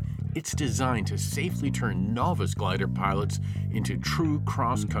Alberta, it's designed to safely turn novice glider pilots into true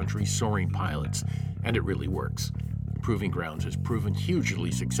cross-country soaring pilots. And it really works. Proving Grounds has proven hugely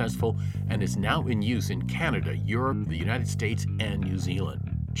successful and is now in use in Canada, Europe, the United States, and New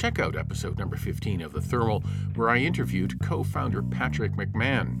Zealand. Check out episode number 15 of The Thermal, where I interviewed co-founder Patrick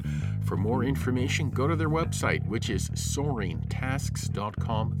McMahon. For more information, go to their website, which is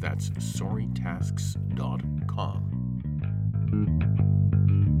soaringtasks.com. That's soaringtasks.com.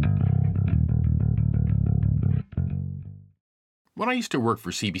 When I used to work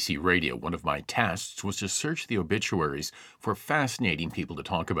for CBC Radio, one of my tasks was to search the obituaries for fascinating people to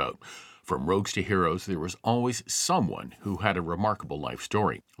talk about. From rogues to heroes, there was always someone who had a remarkable life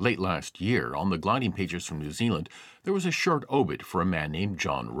story. Late last year, on the gliding pages from New Zealand, there was a short obit for a man named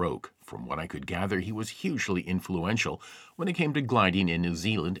John Roke. From what I could gather, he was hugely influential when it came to gliding in New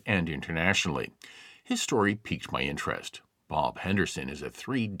Zealand and internationally. His story piqued my interest. Bob Henderson is a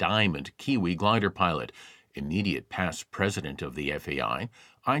 3-diamond Kiwi glider pilot, immediate past president of the FAI,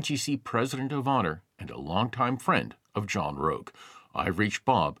 IGC President of Honor, and a longtime friend of John Roke. I've reached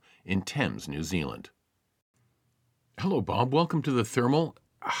Bob in Thames, New Zealand. Hello, Bob. Welcome to The Thermal.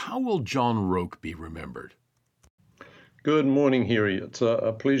 How will John Roke be remembered? Good morning, Harry. It's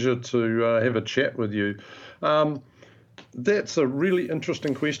a pleasure to have a chat with you. That's a really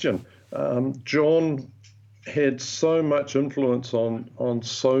interesting question. John had so much influence on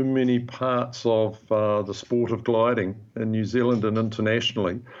so many parts of the sport of gliding in New Zealand and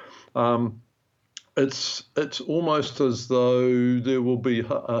internationally. It's almost as though there will be a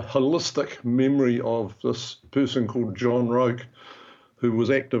holistic memory of this person called John Roke, who was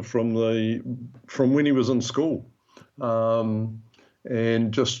active from when he was in school,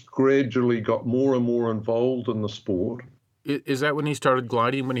 and just gradually got more and more involved in the sport. Is that when he started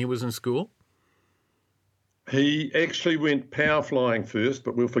gliding, when he was in school? He actually went power flying first,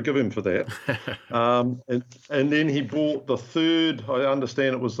 but we'll forgive him for that. And then he bought the third, I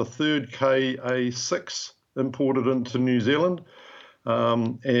understand it was the third KA6 imported into New Zealand.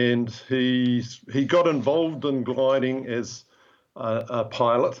 And he got involved in gliding as a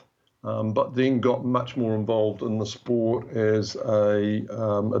pilot, but then got much more involved in the sport as a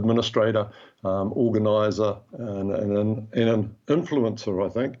administrator, organizer, and an influencer, I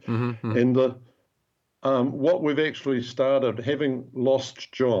think. Mm-hmm. And what we've actually started, having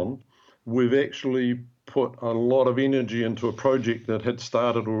lost John, we've actually put a lot of energy into a project that had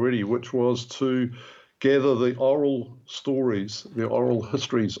started already, which was to gather the oral stories, the oral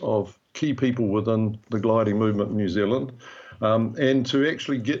histories of key people within the gliding movement in New Zealand, and to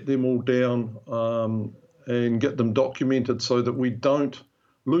actually get them all down and get them documented so that we don't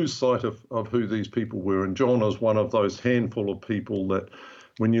lose sight of who these people were. And John is one of those handful of people that,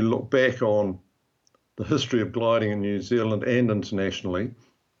 when you look back on the history of gliding in New Zealand and internationally,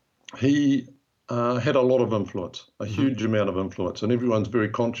 he had a lot of influence, a huge amount of influence, and everyone's very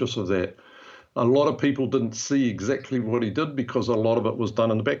conscious of that. A lot of people didn't see exactly what he did because a lot of it was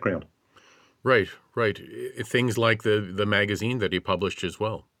done in the background. Right. Things like the magazine that he published as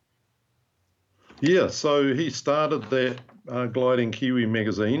well. Yeah, so he started that Gliding Kiwi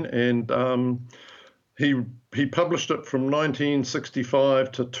magazine, and he published it from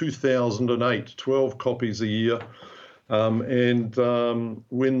 1965 to 2008, 12 copies a year. And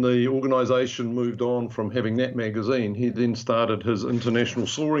when the organisation moved on from having that magazine, he then started his International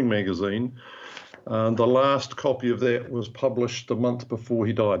Soaring magazine. The last copy of that was published the month before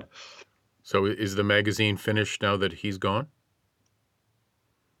he died. So is the magazine finished now that he's gone?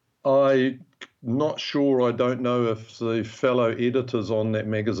 I'm not sure. I don't know if the fellow editors on that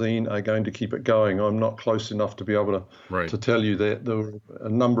magazine are going to keep it going. I'm not close enough to be able to tell you that. There were a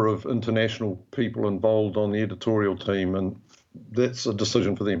number of international people involved on the editorial team, and that's a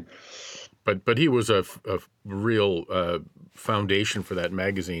decision for them. But he was a real foundation for that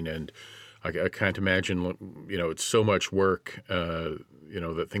magazine, and I can't imagine, it's so much work,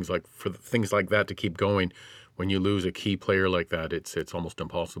 that things like that to keep going. When you lose a key player like that, it's almost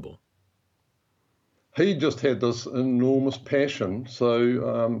impossible. He just had this enormous passion.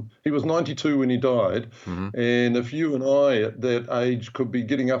 So he was 92 when he died. Mm-hmm. And if you and I at that age could be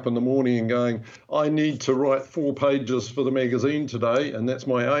getting up in the morning and going, I need to write 4 pages for the magazine today, and that's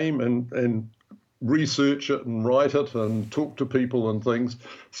my aim, and research it and write it and talk to people and things.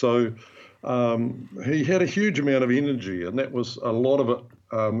 So he had a huge amount of energy, and that was a lot of it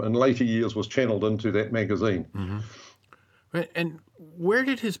in later years was channeled into that magazine. Mm-hmm. And where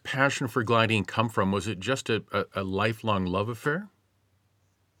did his passion for gliding come from? Was it just a lifelong love affair?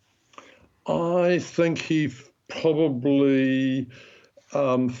 I think he probably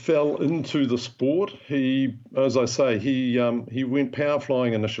fell into the sport. He, as I say, he went power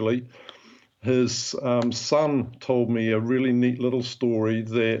flying initially. His son told me a really neat little story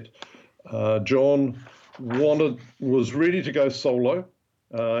that John was ready to go solo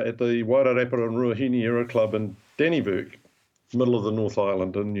at the Wairarapa and Ruahine Aero Club in Dannevirke, middle of the North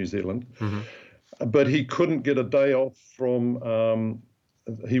Island in New Zealand. Mm-hmm. But he couldn't get a day off from,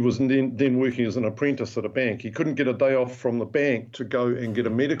 he was then working as an apprentice at a bank. He couldn't get a day off from the bank to go and get a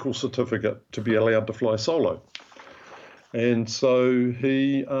medical certificate to be allowed to fly solo. And so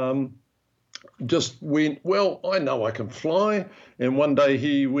he just went, well, I know I can fly. And one day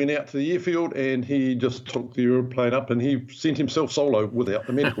he went out to the airfield and he just took the airplane up and he sent himself solo without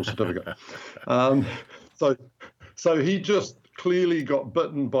the medical certificate. So he just clearly got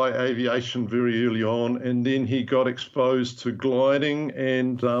bitten by aviation very early on, and then he got exposed to gliding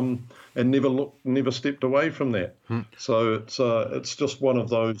and never stepped away from that. So it's just one of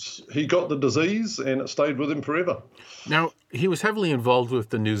those. He got the disease and it stayed with him forever. Now, he was heavily involved with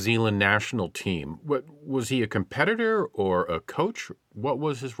the New Zealand national team. Was he a competitor or a coach? What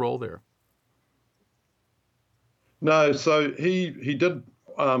was his role there? No, so he did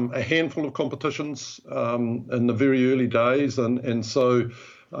a handful of competitions in the very early days, and so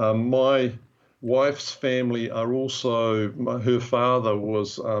my wife's family are also, her father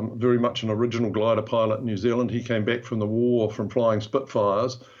was very much an original glider pilot in New Zealand. He came back from the war from flying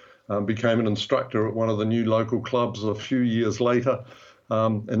Spitfires, became an instructor at one of the new local clubs a few years later,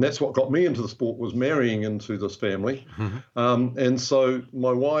 and that's what got me into the sport, was marrying into this family. Mm-hmm. And so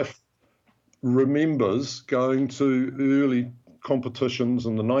my wife remembers going to early competitions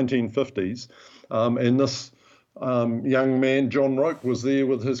in the 1950s, and this young man, John Roke, was there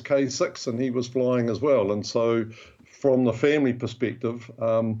with his K6 and he was flying as well. And so from the family perspective,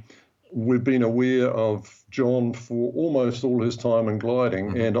 we've been aware of John for almost all his time in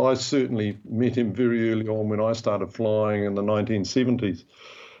gliding, and I certainly met him very early on when I started flying in the 1970s.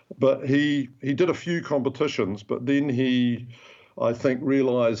 But he did a few competitions, but then he, I think,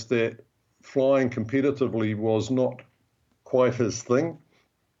 realised that flying competitively was not quite his thing,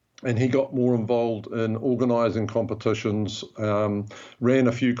 and he got more involved in organising competitions, ran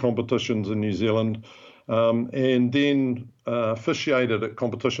a few competitions in New Zealand, and then officiated at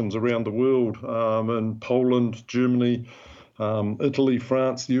competitions around the world in Poland, Germany, Italy,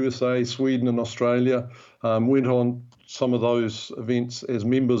 France, USA, Sweden, and Australia. Went on some of those events as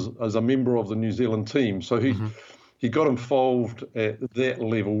a member of the New Zealand team. So he got involved at that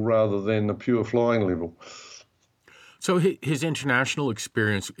level rather than the pure flying level. So his international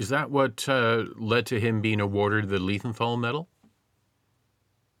experience, is that what led to him being awarded the Leithenthal Medal?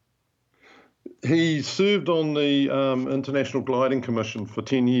 He served on the International Gliding Commission for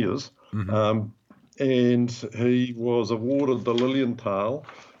 10 years, and he was awarded the Lilienthal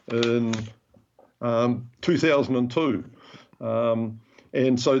in 2002.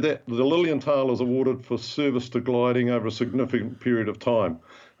 And so that the Lilienthal is awarded for service to gliding over a significant period of time.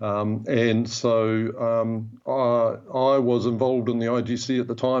 And so I was involved in the IGC at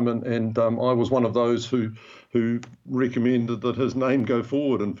the time, and I was one of those who recommended that his name go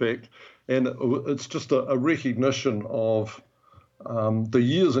forward, in fact. And it's just a recognition of the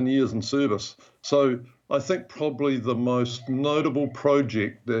years and years in service. So I think probably the most notable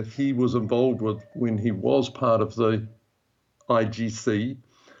project that he was involved with when he was part of the IGC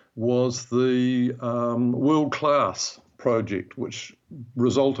was the World Class project, which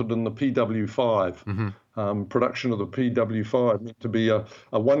resulted in the PW5, production of the PW5, meant to be a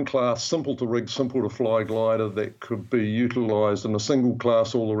one-class, simple-to-rig, simple-to-fly glider that could be utilised in a single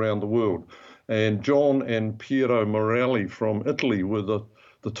class all around the world. And John and Piero Morelli from Italy were the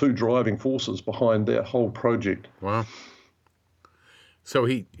two driving forces behind that whole project. Wow. So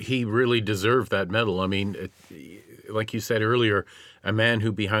he really deserved that medal. I mean, like you said earlier, a man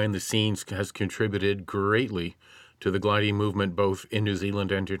who behind the scenes has contributed greatly to the gliding movement, both in New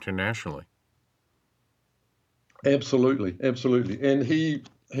Zealand and internationally. Absolutely. And he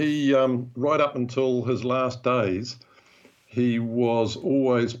right up until his last days, he was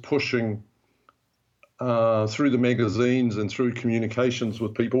always pushing through the magazines and through communications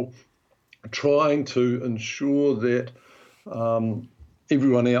with people, trying to ensure that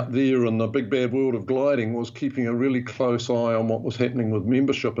everyone out there in the big bad world of gliding was keeping a really close eye on what was happening with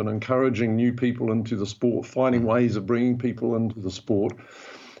membership and encouraging new people into the sport, finding ways of bringing people into the sport,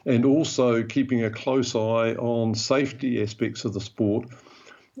 and also keeping a close eye on safety aspects of the sport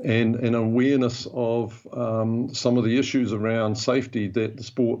and an awareness of some of the issues around safety that the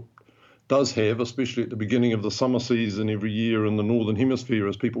sport does have, especially at the beginning of the summer season every year in the Northern Hemisphere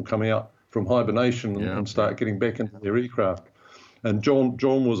as people come out from hibernation and start getting back into their aircraft. And John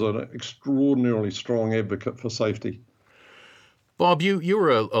was an extraordinarily strong advocate for safety. Bob, you were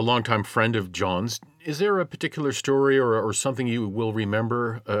a longtime friend of John's. Is there a particular story or something you will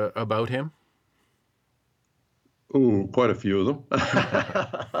remember about him? Oh, quite a few of them.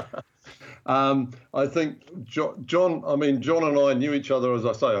 I think John and I knew each other, as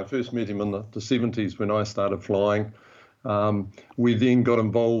I say. I first met him in the 70s when I started flying. We then got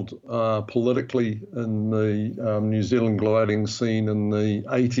involved politically in the New Zealand gliding scene in the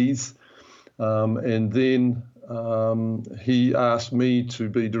 80s. And then he asked me to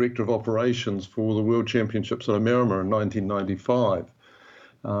be Director of Operations for the World Championships at Omarama in 1995,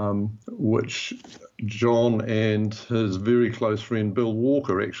 which John and his very close friend Bill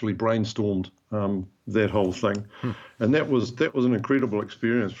Walker actually brainstormed that whole thing. And that was an incredible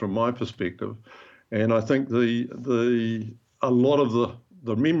experience from my perspective. And I think a lot of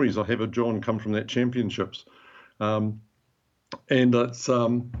the memories I have of John come from that championships. And it's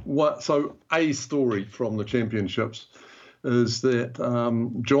so a story from the championships is that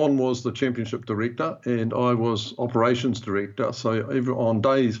John was the championship director and I was operations director. So on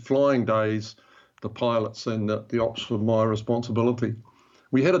flying days, the pilots and the ops were my responsibility.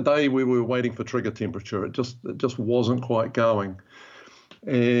 We had a day where we were waiting for trigger temperature. It just wasn't quite going.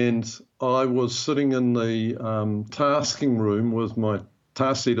 And I was sitting in the tasking room with my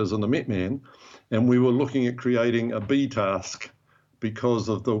task setters and the Met Man, and we were looking at creating a B task because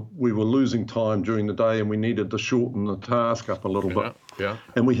we were losing time during the day and we needed to shorten the task up a little bit. Yeah.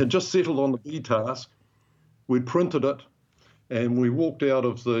 And we had just settled on the B task. We printed it, and we walked out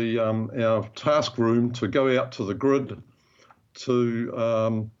of our task room to go out to the grid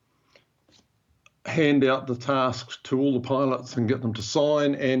to hand out the tasks to all the pilots and get them to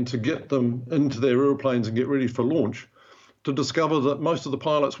sign and to get them into their airplanes and get ready for launch. to discover that most of the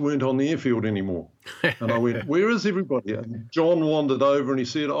pilots weren't on the airfield anymore. And I went, where is everybody? And John wandered over and he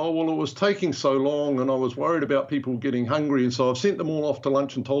said, oh, well, it was taking so long and I was worried about people getting hungry. And so I've sent them all off to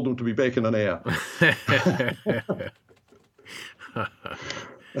lunch and told them to be back in an hour.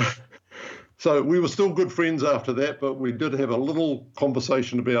 So we were still good friends after that, but we did have a little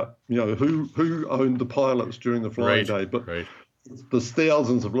conversation about, who owned the pilots during the flying day. But there's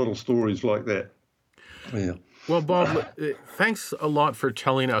thousands of little stories like that. Yeah. Well, Bob, thanks a lot for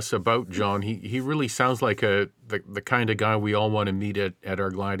telling us about John. He really sounds like the kind of guy we all want to meet at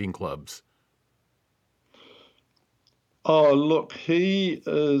our gliding clubs. Oh, look, he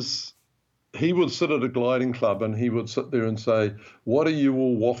would sit at a gliding club and he would sit there and say, what are you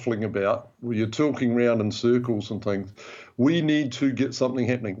all waffling about? Well, you're talking round in circles and things. We need to get something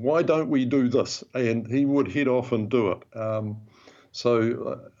happening. Why don't we do this? And he would head off and do it.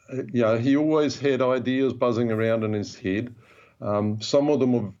 He always had ideas buzzing around in his head. Most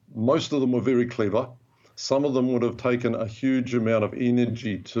of them were very clever. Some of them would have taken a huge amount of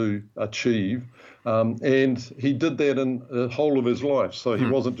energy to achieve. And he did that in the whole of his life. So he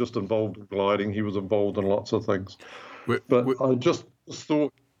wasn't just involved in gliding, he was involved in lots of things. I just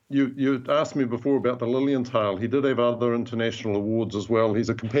thought, you asked me before about the Lilientail. He did have other international awards as well. He's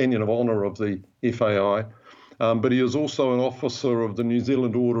a Companion of Honour of the FAI. But he is also an officer of the New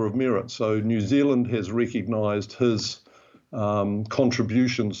Zealand Order of Merit. So New Zealand has recognised his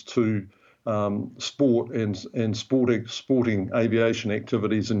contributions to sport and sporting aviation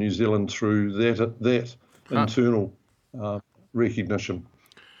activities in New Zealand through that internal recognition.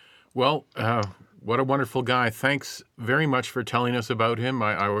 Well, what a wonderful guy. Thanks very much for telling us about him.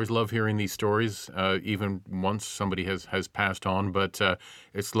 I always love hearing these stories, even once somebody has passed on. But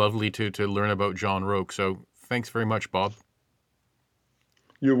it's lovely to learn about John Roke. So thanks very much, Bob.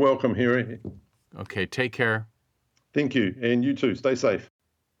 You're welcome, Harry. Okay, take care. Thank you, and you too. Stay safe.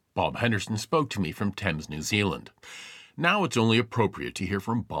 Bob Henderson spoke to me from Thames, New Zealand. Now it's only appropriate to hear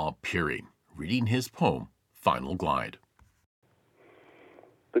from Bob Peary, reading his poem, Final Glide.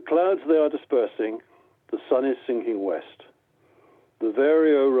 The clouds they are dispersing, the sun is sinking west. The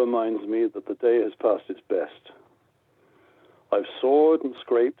Vario reminds me that the day has passed its best. I've soared and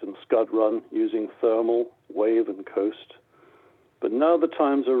scraped and scud run using thermal, wave and coast, but now the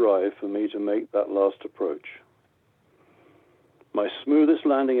time's arrived for me to make that last approach. My smoothest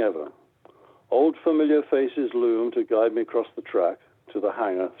landing ever. Old familiar faces loom to guide me across the track to the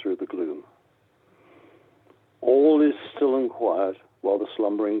hangar through the gloom. All is still and quiet while the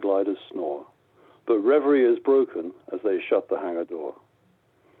slumbering gliders snore, but reverie is broken as they shut the hangar door.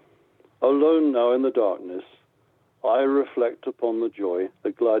 Alone now in the darkness, I reflect upon the joy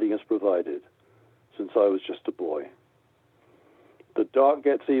that gliding has provided since I was just a boy. The dark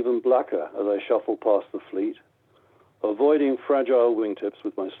gets even blacker as I shuffle past the fleet, avoiding fragile wingtips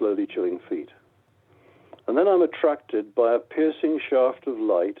with my slowly chilling feet. And then I'm attracted by a piercing shaft of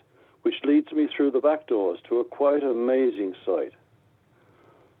light which leads me through the back doors to a quite amazing sight.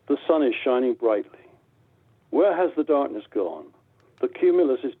 The sun is shining brightly. Where has the darkness gone? The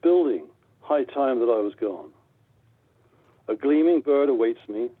cumulus is building. High time that I was gone. A gleaming bird awaits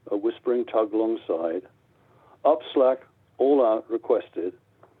me, a whispering tug alongside. Up slack, all out, requested.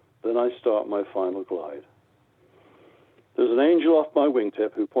 Then I start my final glide. There's an angel off my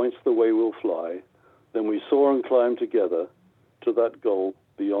wingtip who points the way we'll fly. Then we soar and climb together to that goal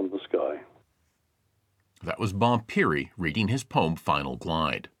beyond the sky. That was Bob Peary reading his poem Final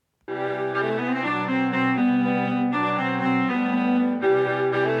Glide.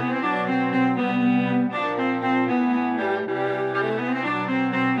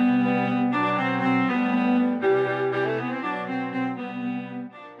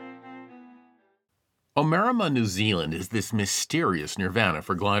 Omarama, New Zealand is this mysterious nirvana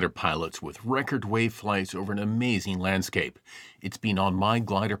for glider pilots with record wave flights over an amazing landscape. It's been on my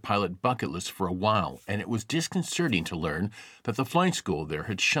glider pilot bucket list for a while, and it was disconcerting to learn that the flight school there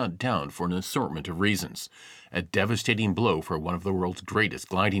had shut down for an assortment of reasons. A devastating blow for one of the world's greatest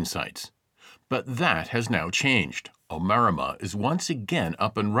gliding sites. But that has now changed. Omarama is once again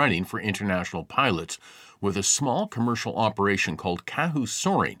up and running for international pilots with a small commercial operation called Kahu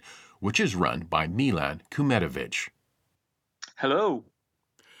Soaring, which is run by Milan Kumetovic. Hello.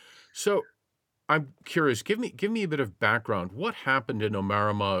 So, I'm curious. Give me a bit of background. What happened in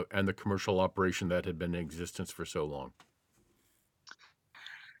Omarama and the commercial operation that had been in existence for so long?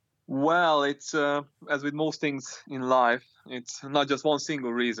 Well, it's as with most things in life, it's not just one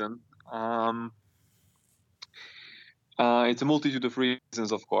single reason. It's a multitude of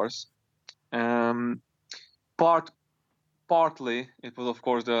reasons, of course. Partly, it was, of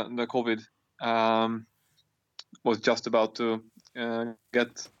course, the COVID was just about to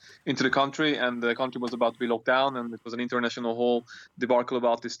get into the country, and the country was about to be locked down, and it was an international whole debacle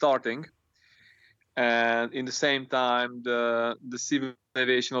about this starting. And in the same time, the Civil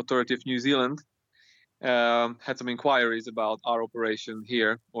Aviation Authority of New Zealand had some inquiries about our operation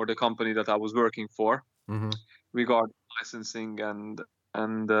here, or the company that I was working for, regarding licensing and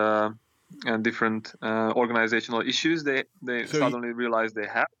different organizational issues they suddenly realized they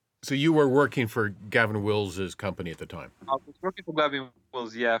had. So you were working for Gavin Wills' company at the time? I was working for Gavin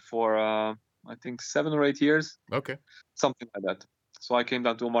Wills, for I think 7 or 8 years. Okay. Something like that. So I came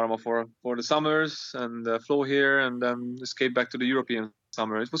down to Omarama for the summers and flew here, and then escaped back to the European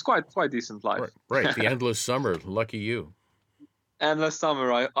summer. It was quite decent life. Right. The endless summer. Lucky you. Endless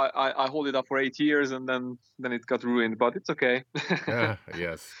summer. I hold it up for 8 years, and then it got ruined, but it's okay.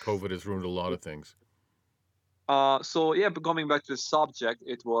 Yes, COVID has ruined a lot of things. But coming back to the subject,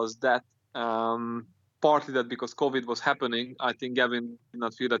 it was that partly that because COVID was happening, I think Gavin did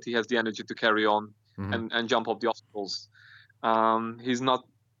not feel that he has the energy to carry on and jump up the obstacles. He's not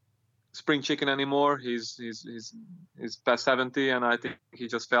spring chicken anymore. He's past 70, and I think he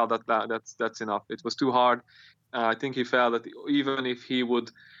just felt that's enough. It was too hard. I think he felt that even if he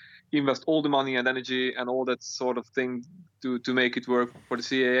would invest all the money and energy and all that sort of thing to make it work for the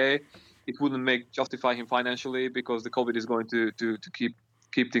CAA, it wouldn't justify him financially, because the COVID is going to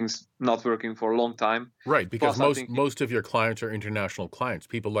keep things not working for a long time. Right, because most of your clients are international clients,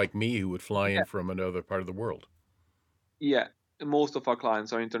 people like me who would fly in from another part of the world. Yeah, most of our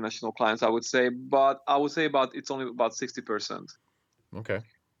clients are international clients, I would say, but it's only about 60%. Okay.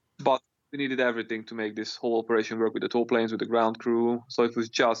 But we needed everything to make this whole operation work, with the tow planes, with the ground crew. So it was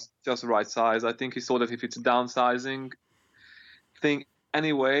just the right size. I think he saw that if it's a downsizing thing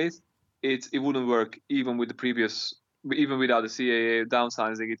anyways, it wouldn't work even without the CAA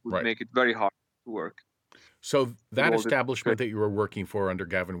downsizing. It would make it very hard to work. So that establishment that you were working for under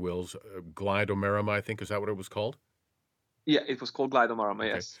Gavin Wills, Glide Omarama, I think, is that what it was called? Yeah, it was called Glide Omarama,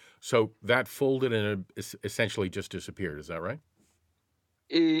 yes. So that folded and essentially just disappeared, is that right?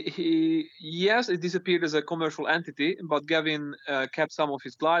 Yes, it disappeared as a commercial entity, but Gavin kept some of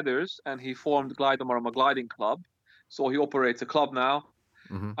his gliders, and he formed Glide Omarama Gliding Club. So he operates a club now,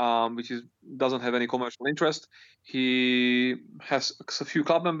 which doesn't have any commercial interest. He has a few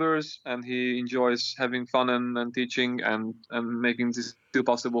club members, and he enjoys having fun and teaching and making this still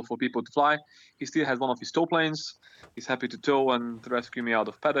possible for people to fly. He still has one of his tow planes. He's happy to tow and to rescue me out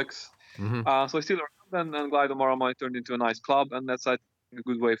of paddocks. So he's still around, and Glide Omarama turned into a nice club, and that's, I think, a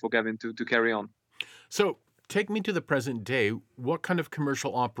good way for Gavin to carry on. So take me to the present day. What kind of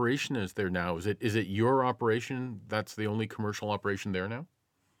commercial operation is there now? Is it your operation that's the only commercial operation there now?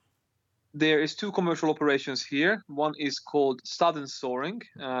 There is 2 commercial operations here. One is called Sudden Soaring.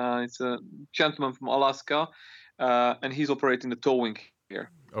 It's a gentleman from Alaska, and he's operating the towing here.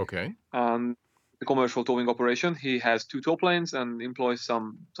 Okay. The commercial towing operation. He has 2 tow planes and employs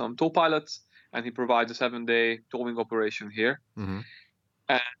some tow pilots, and he provides a 7-day towing operation here.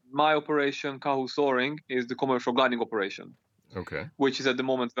 And my operation, Kahoo Soaring, is the commercial gliding operation. Okay. Which is at the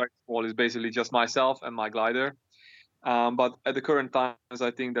moment very small. It's basically just myself and my glider. But at the current times,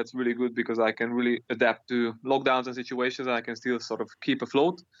 I think that's really good, because I can really adapt to lockdowns and situations, and I can still sort of keep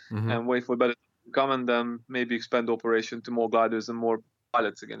afloat and wait for better to come, and then maybe expand the operation to more gliders and more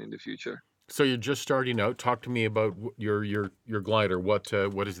pilots again in the future. So you're just starting out. Talk to me about your glider. What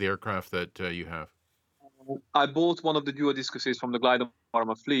is the aircraft that you have? I bought one of the Duodiscuses from the Glide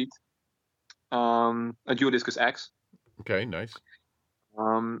Omarama fleet, a Duodiscus X. Okay, nice.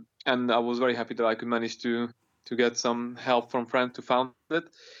 And I was very happy that I could manage to get some help from friends to found it,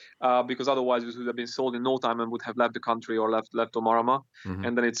 because otherwise it would have been sold in no time and would have left the country or left Omarama.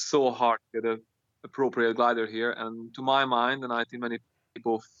 And then it's so hard to get an appropriate glider here. And to my mind, and I think many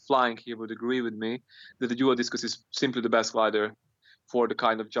people flying here would agree with me, that the Duodiscus is simply the best glider for the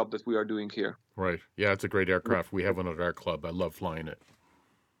kind of job that we are doing here. Right. Yeah, it's a great aircraft. We have one at our club. I love flying it.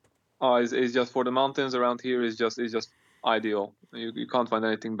 It's just for the mountains around here. It's just ideal. You can't find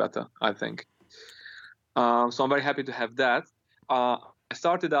anything better, I think. So I'm very happy to have that. I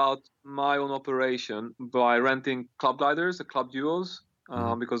started out my own operation by renting club gliders, the club duos,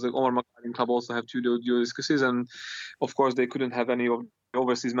 because the Omarama Gliding Club also have 2 Duodiscuses, and of course they couldn't have any of the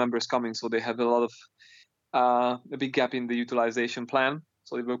overseas members coming, so they have a lot of a big gap in the utilization plan.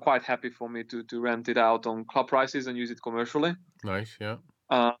 So they were quite happy for me to rent it out on club prices and use it commercially. Nice, yeah.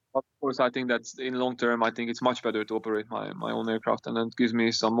 Of course, I think that's in long term, I think it's much better to operate my own aircraft, and it gives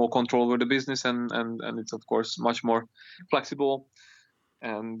me some more control over the business, and it's of course much more flexible,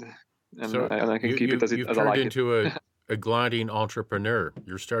 and I can keep it as I like it. You've turned into a gliding entrepreneur.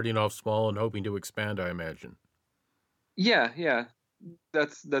 You're starting off small and hoping to expand, I imagine. Yeah,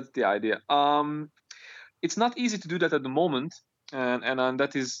 that's the idea. It's not easy to do that at the moment, and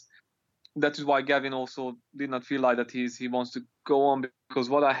that is why Gavin also did not feel like that he wants to go on, because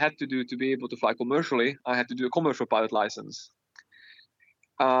what I had to do to be able to fly commercially, I had to do a commercial pilot license,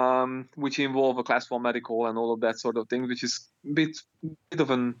 which involve a class 4 medical and all of that sort of thing, which is a bit of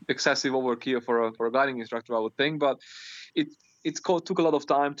an excessive overkill for a gliding instructor, I would think, but it took a lot of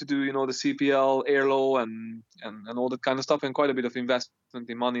time to do, the CPL, airlow, and all that kind of stuff, and quite a bit of investment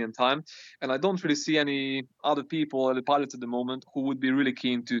in money and time. And I don't really see any other people, the pilots at the moment, who would be really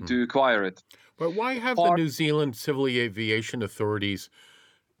keen to acquire it. But why have the New Zealand Civil Aviation authorities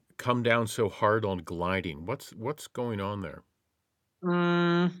come down so hard on gliding? What's going on there?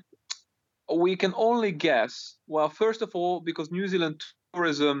 We can only guess. Well, first of all, because New Zealand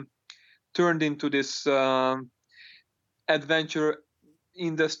tourism turned into this adventure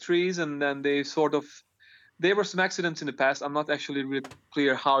industries, and then there were some accidents in the past. I'm not actually really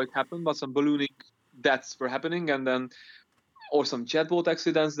clear how it happened, but some ballooning deaths were happening, and then or some jet boat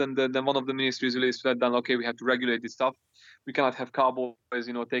accidents. Then one of the ministries really said, "Then okay, we have to regulate this stuff. We cannot have cowboys,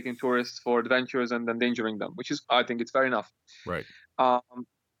 taking tourists for adventures and then endangering them," which is, I think, it's fair enough. Right.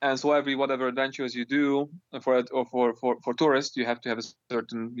 And so whatever adventures you do for tourists, you have to have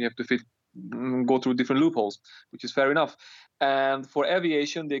go through different loopholes, which is fair enough. And for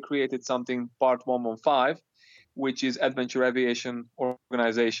aviation, they created something, Part 115, which is Adventure Aviation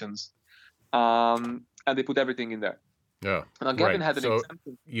Organizations, and they put everything in there. Yeah. Now, Gavin had an so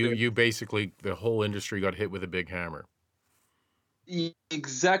exemption. You basically, the whole industry got hit with a big hammer.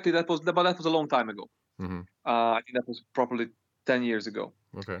 Exactly. But that was a long time ago. Mm-hmm. I think that was probably 10 years ago.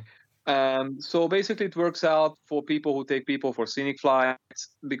 Okay. So basically, it works out for people who take people for scenic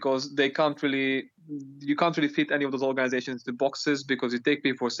flights, because you can't really fit any of those organizations into boxes, because you take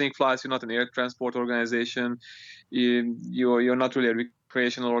people for scenic flights. You're not an air transport organization. You're not really a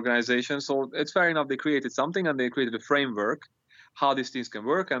recreational organization. So it's fair enough. They created something, and they created a framework how these things can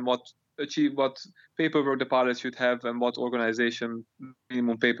work, and what paperwork the pilots should have, and what organization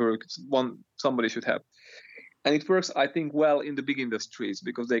minimum paperwork somebody should have. And it works, I think, well in the big industries,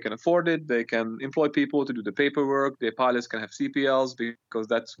 because they can afford it. They can employ people to do the paperwork. Their pilots can have CPLs, because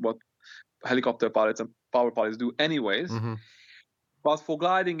that's what helicopter pilots and power pilots do anyways. Mm-hmm. But for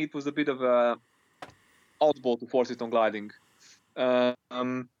gliding, it was a bit of a oddball to force it on gliding.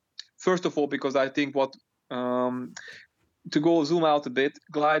 First of all, because I think to go zoom out a bit,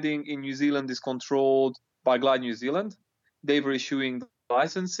 gliding in New Zealand is controlled by Glide New Zealand. They were issuing the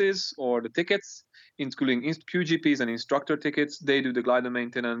licenses or the tickets, including QGPs and instructor tickets. They do the glider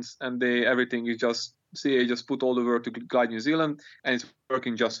maintenance, and everything is just CAA just put all the work to Glide New Zealand, and it's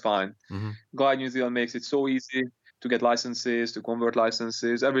working just fine. Mm-hmm. Glide New Zealand makes it so easy to get licenses, to convert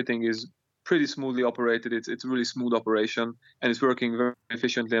licenses. Everything is pretty smoothly operated. It's a really smooth operation, and it's working very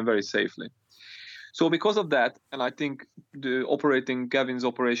efficiently and very safely. So because of that, and I think Gavin's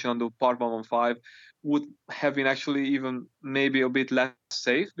operation under Part 115 would have been actually even maybe a bit less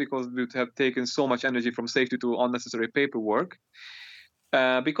safe, because we would have taken so much energy from safety to unnecessary paperwork.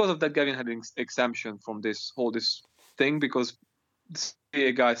 Because of that, Gavin had an exemption from this thing, because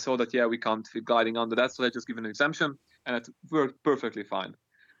the guy saw that, we can't fit gliding under that, so they just give an exemption, and it worked perfectly fine.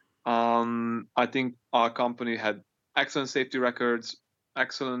 I think our company had excellent safety records,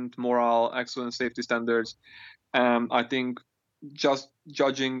 excellent morale, excellent safety standards. I think just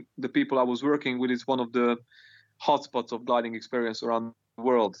judging the people I was working with, is one of the hotspots of gliding experience around the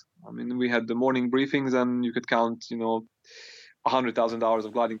world. I mean, we had the morning briefings, and you could count, 100,000 hours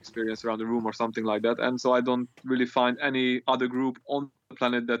of gliding experience around the room or something like that. And so I don't really find any other group on the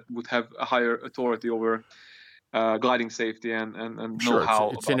planet that would have a higher authority over gliding safety and sure, know-how.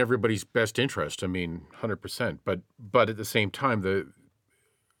 It's in everybody's best interest. I mean, 100%. But at the same time, the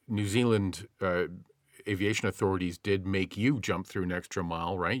New Zealand aviation authorities did make you jump through an extra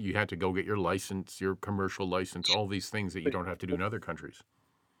mile, right? You had to go get your license, your commercial license, all these things that you don't have to do in other countries.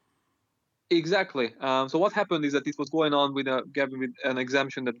 Exactly. So what happened is that this was going on with Gavin, with an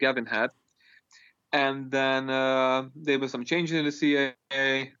exemption that Gavin had, and then there were some changes in the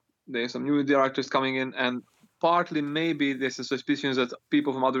CAA. There's some new directors coming in, and partly maybe there's a suspicion that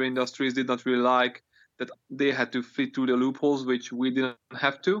people from other industries did not really like that they had to fit through the loopholes, which we didn't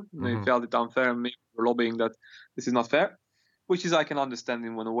have to. Mm-hmm. They felt it unfair, and maybe were lobbying that this is not fair, which is I can understand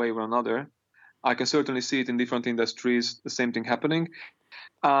in one way or another. I can certainly see it in different industries, the same thing happening.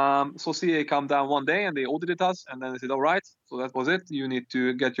 So CAA came down one day and they audited us, and then they said, all right, so that was it. You need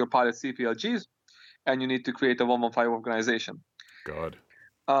to get your pilot CPLGs, and you need to create a 115 organization. God.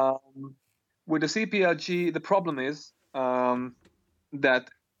 With the CPLG, the problem is that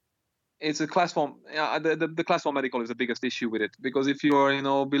it's a class 1. The class 1 medical is the biggest issue with it, because if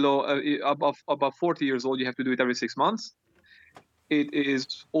you're below above 40 years old, you have to do it every 6 months. It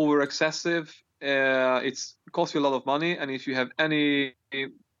is over excessive. It costs you a lot of money, and if you have any,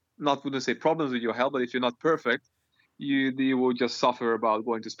 wouldn't say problems with your health, but if you're not perfect, you will just suffer about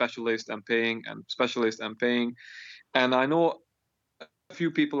going to specialists and paying. And I know a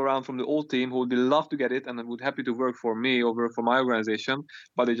few people around from the old team who would love to get it and would happy to work for me or work for my organization,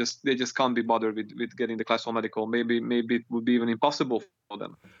 but they just can't be bothered with getting the class 1 medical. Maybe it would be even impossible for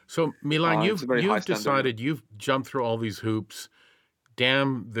them. So Milan, you've decided, you've jumped through all these hoops.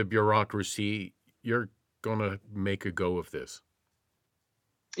 Damn the bureaucracy! You're gonna make a go of this.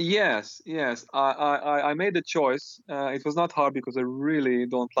 Yes. I made the choice. It was not hard because I really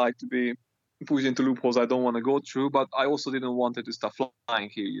don't like to be pushed into loopholes I don't want to go through, but I also didn't want it to start flying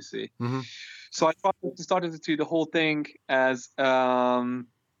here, you see. Mm-hmm. So I started to treat the whole thing as an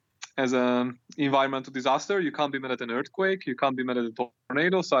environmental disaster. You can't be mad at an earthquake. You can't be mad at a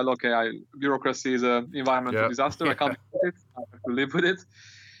tornado. So bureaucracy is an environmental disaster. I can't do it. I have to live with it.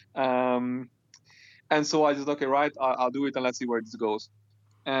 And so I just, I'll do it and let's see where this goes.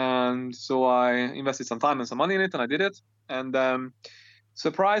 And so I invested some time and some money in it, and I did it. And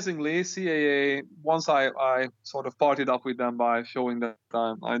surprisingly, CAA, once I sort of partied up with them by showing that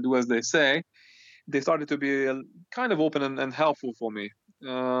I do as they say, they started to be kind of open and helpful for me,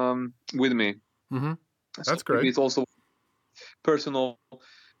 with me. Mm-hmm. That's great. It's also personal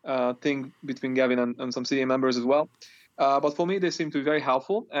thing between Gavin and some CAA members as well. But for me, they seem to be very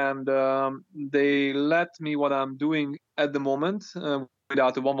helpful, and they let me what I'm doing at the moment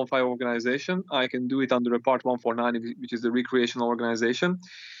without a 115 organization. I can do it under a Part 149, which is the recreational organization.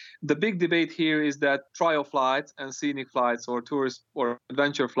 The big debate here is that trial flights and scenic flights or tourist or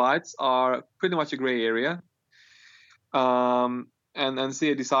adventure flights are pretty much a gray area. And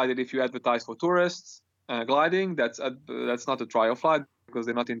CA decided if you advertise for tourists gliding, that's not a trial flight because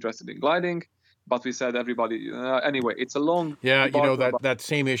they're not interested in gliding. But we said everybody anyway. It's a long. Yeah, that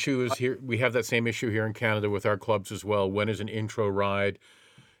same issue is here. We have that same issue here in Canada with our clubs as well. When is an intro ride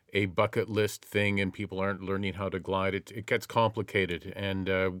a bucket list thing, and people aren't learning how to glide? It gets complicated, and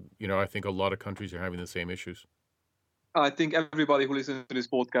I think a lot of countries are having the same issues. I think everybody who listens to this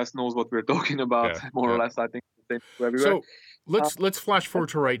podcast knows what we're talking about, more or less. I think the same for everywhere. So let's flash forward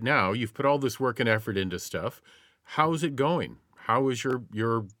to right now. You've put all this work and effort into stuff. How's it going? How is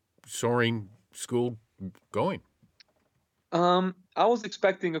your soaring school going? I was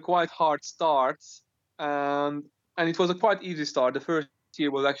expecting a quite hard start, and it was a quite easy start. The first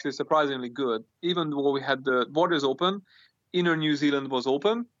year was actually surprisingly good. Even though we had the borders open, inner New Zealand was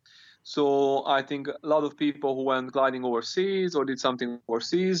open. So I think a lot of people who went gliding overseas or did something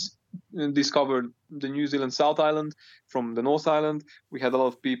overseas discovered the New Zealand South Island from the North Island. We had a lot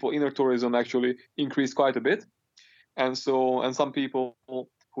of people. Inner tourism actually increased quite a bit. And some people who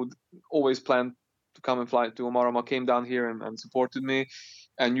always planned to come and fly to Omarama came down here and supported me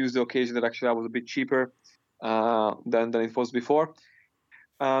and used the occasion that actually I was a bit cheaper than it was before.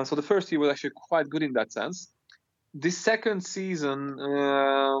 So the first year was actually quite good in that sense. This second season,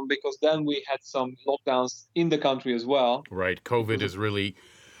 because then we had some lockdowns in the country as well. Right. COVID has really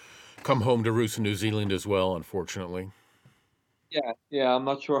come home to roost in New Zealand as well, unfortunately. Yeah. I'm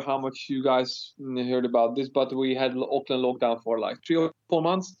not sure how much you guys heard about this, but we had Auckland lockdown for like 3 or 4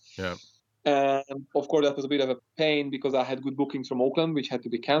 months. Yeah. And of course, that was a bit of a pain because I had good bookings from Auckland, which had to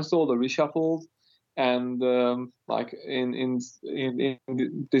be cancelled or reshuffled. And in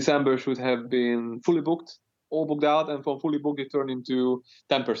December should have been fully booked, all booked out, and from fully booked it turned into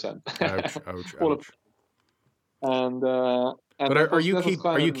 10%. Ouch. But are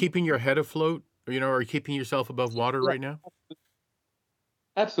you keeping your head afloat? Are you keeping yourself above water right now?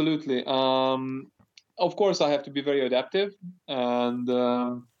 Absolutely. Of course, I have to be very adaptive and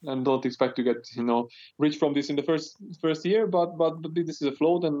don't expect to get rich from this in the first year. But this is a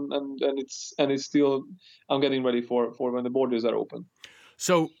float, and it's still I'm getting ready for when the borders are open.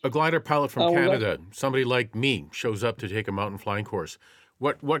 So a glider pilot from Canada, somebody like me, shows up to take a mountain flying course.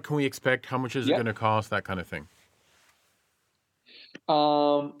 What can we expect? How much is it going to cost? That kind of thing.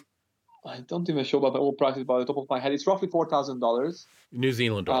 I don't even show about my old prices by the top of my head. It's roughly $4,000. New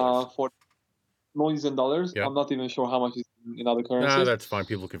Zealand dollars. For New Zealand dollars. Yeah. I'm not even sure how much is in other currencies. No, that's fine.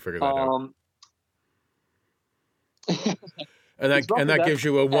 People can figure that out. And that gives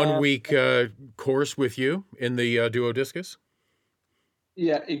you a 1 week course with you in the Duodiscus?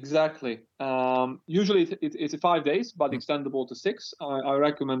 Yeah, exactly. Usually it's 5 days, but extendable to 6. I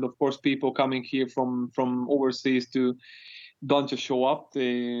recommend, of course, people coming here from overseas to don't just show up.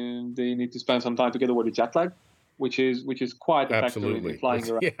 They need to spend some time to get over the jet lag. which is quite a factor in flying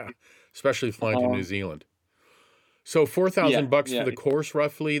around. Yeah, especially flying to New Zealand. So $4,000 for the course,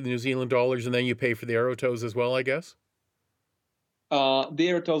 roughly, the New Zealand dollars, and then you pay for the Aerotows as well, I guess? The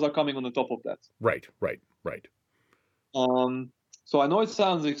Aerotows are coming on the top of that. Right. So I know it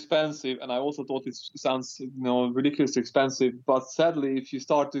sounds expensive, and I also thought it sounds ridiculously expensive. But sadly, if you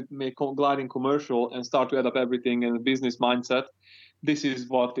start to make gliding commercial and start to add up everything in a business mindset, this is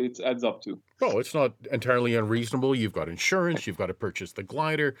what it adds up to. Oh, it's not entirely unreasonable. You've got insurance. You've got to purchase the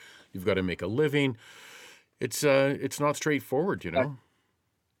glider. You've got to make a living. It's not straightforward,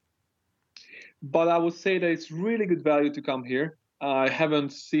 But I would say that it's really good value to come here. I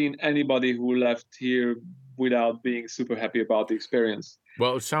haven't seen anybody who left here without being super happy about the experience.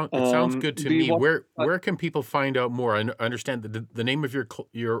 Well, it sounds good to me. Where can people find out more? I understand that the name of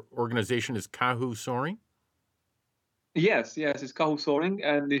your organization is Kahu Soaring? Yes, it's Kahu Soaring.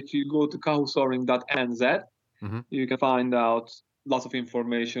 And if you go to kahusoaring.nz, you can find out lots of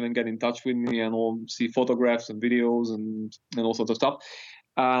information and get in touch with me and see photographs and videos and all sorts of stuff.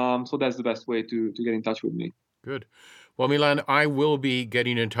 So that's the best way to get in touch with me. Good. Well, Milan, I will be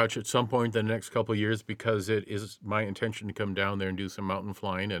getting in touch at some point in the next couple of years because it is my intention to come down there and do some mountain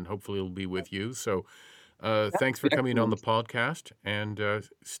flying, and hopefully it'll be with you. So thanks for coming on the podcast, and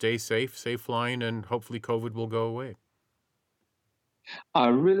stay safe flying, and hopefully COVID will go away. I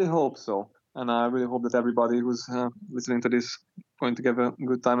really hope so. And I really hope that everybody who's listening to this is going to have a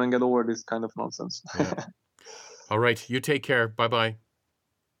good time and get over this kind of nonsense. Yeah. All right. You take care. Bye-bye.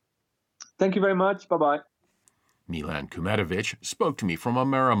 Thank you very much. Bye-bye. Milan Kumatovic spoke to me from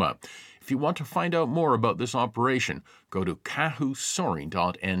Omarama. If you want to find out more about this operation, go to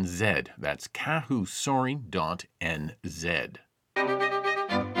kahusoaring.nz. That's kahusoaring.nz.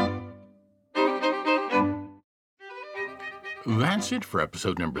 That's it for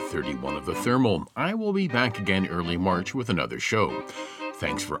episode number 31 of The Thermal. I will be back again early March with another show.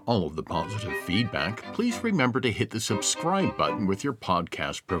 Thanks for all of the positive feedback. Please remember to hit the subscribe button with your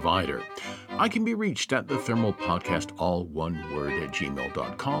podcast provider. I can be reached at The Thermal Podcast, all one word, at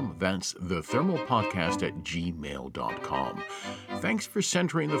gmail.com. That's The Thermal Podcast at gmail.com. Thanks for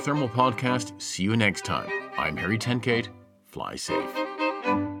centering The Thermal Podcast. See you next time. I'm Harry Tenkate. Fly safe.